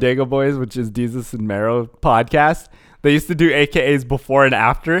the Bodega Boys, which is Jesus and Mero podcast, they used to do AKAs before and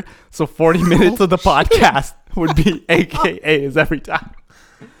after. So 40 minutes of the podcast would be AKAs every time.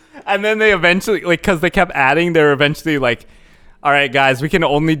 And then they eventually, like, because they kept adding, they were eventually like, all right, guys, we can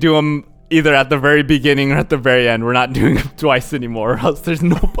only do them either at the very beginning or at the very end. We're not doing them twice anymore, or else there's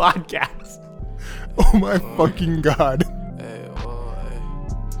no podcast. Oh my fucking god.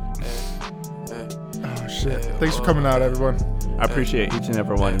 Oh shit. Thanks for coming out, everyone. I appreciate each and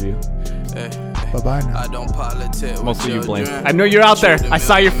every one of you. Bye-bye now. I don't politic. Most of you blame. I know you're out there. I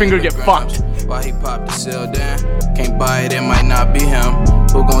saw your finger get fucked. Why he popped the seal then? Can't buy it, it might not be him.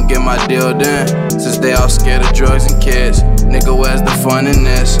 Who gon' get my deal then? Since they all scared of drugs and kids. Nigga, where's the fun in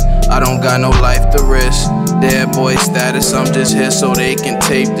this? I don't got no life to risk. Dead boy status, I'm just here so they can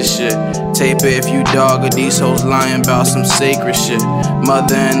tape the shit. Tape it if you dog or these hoes lying about some sacred shit.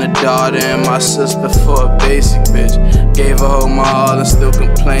 Mother and a daughter and my sister for a basic bitch. Gave her whole my all and still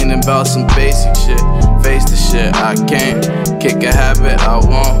complaining about some basic shit. Face the shit, I can't kick a habit, I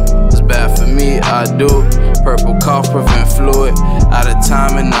won't. It's bad for me, I do. Purple cough prevent fluid. Out of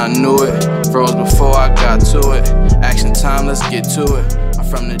time and I knew it. Froze before I got to it. Action time, let's get to it. I'm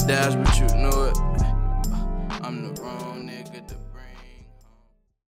from the dash, but you knew it.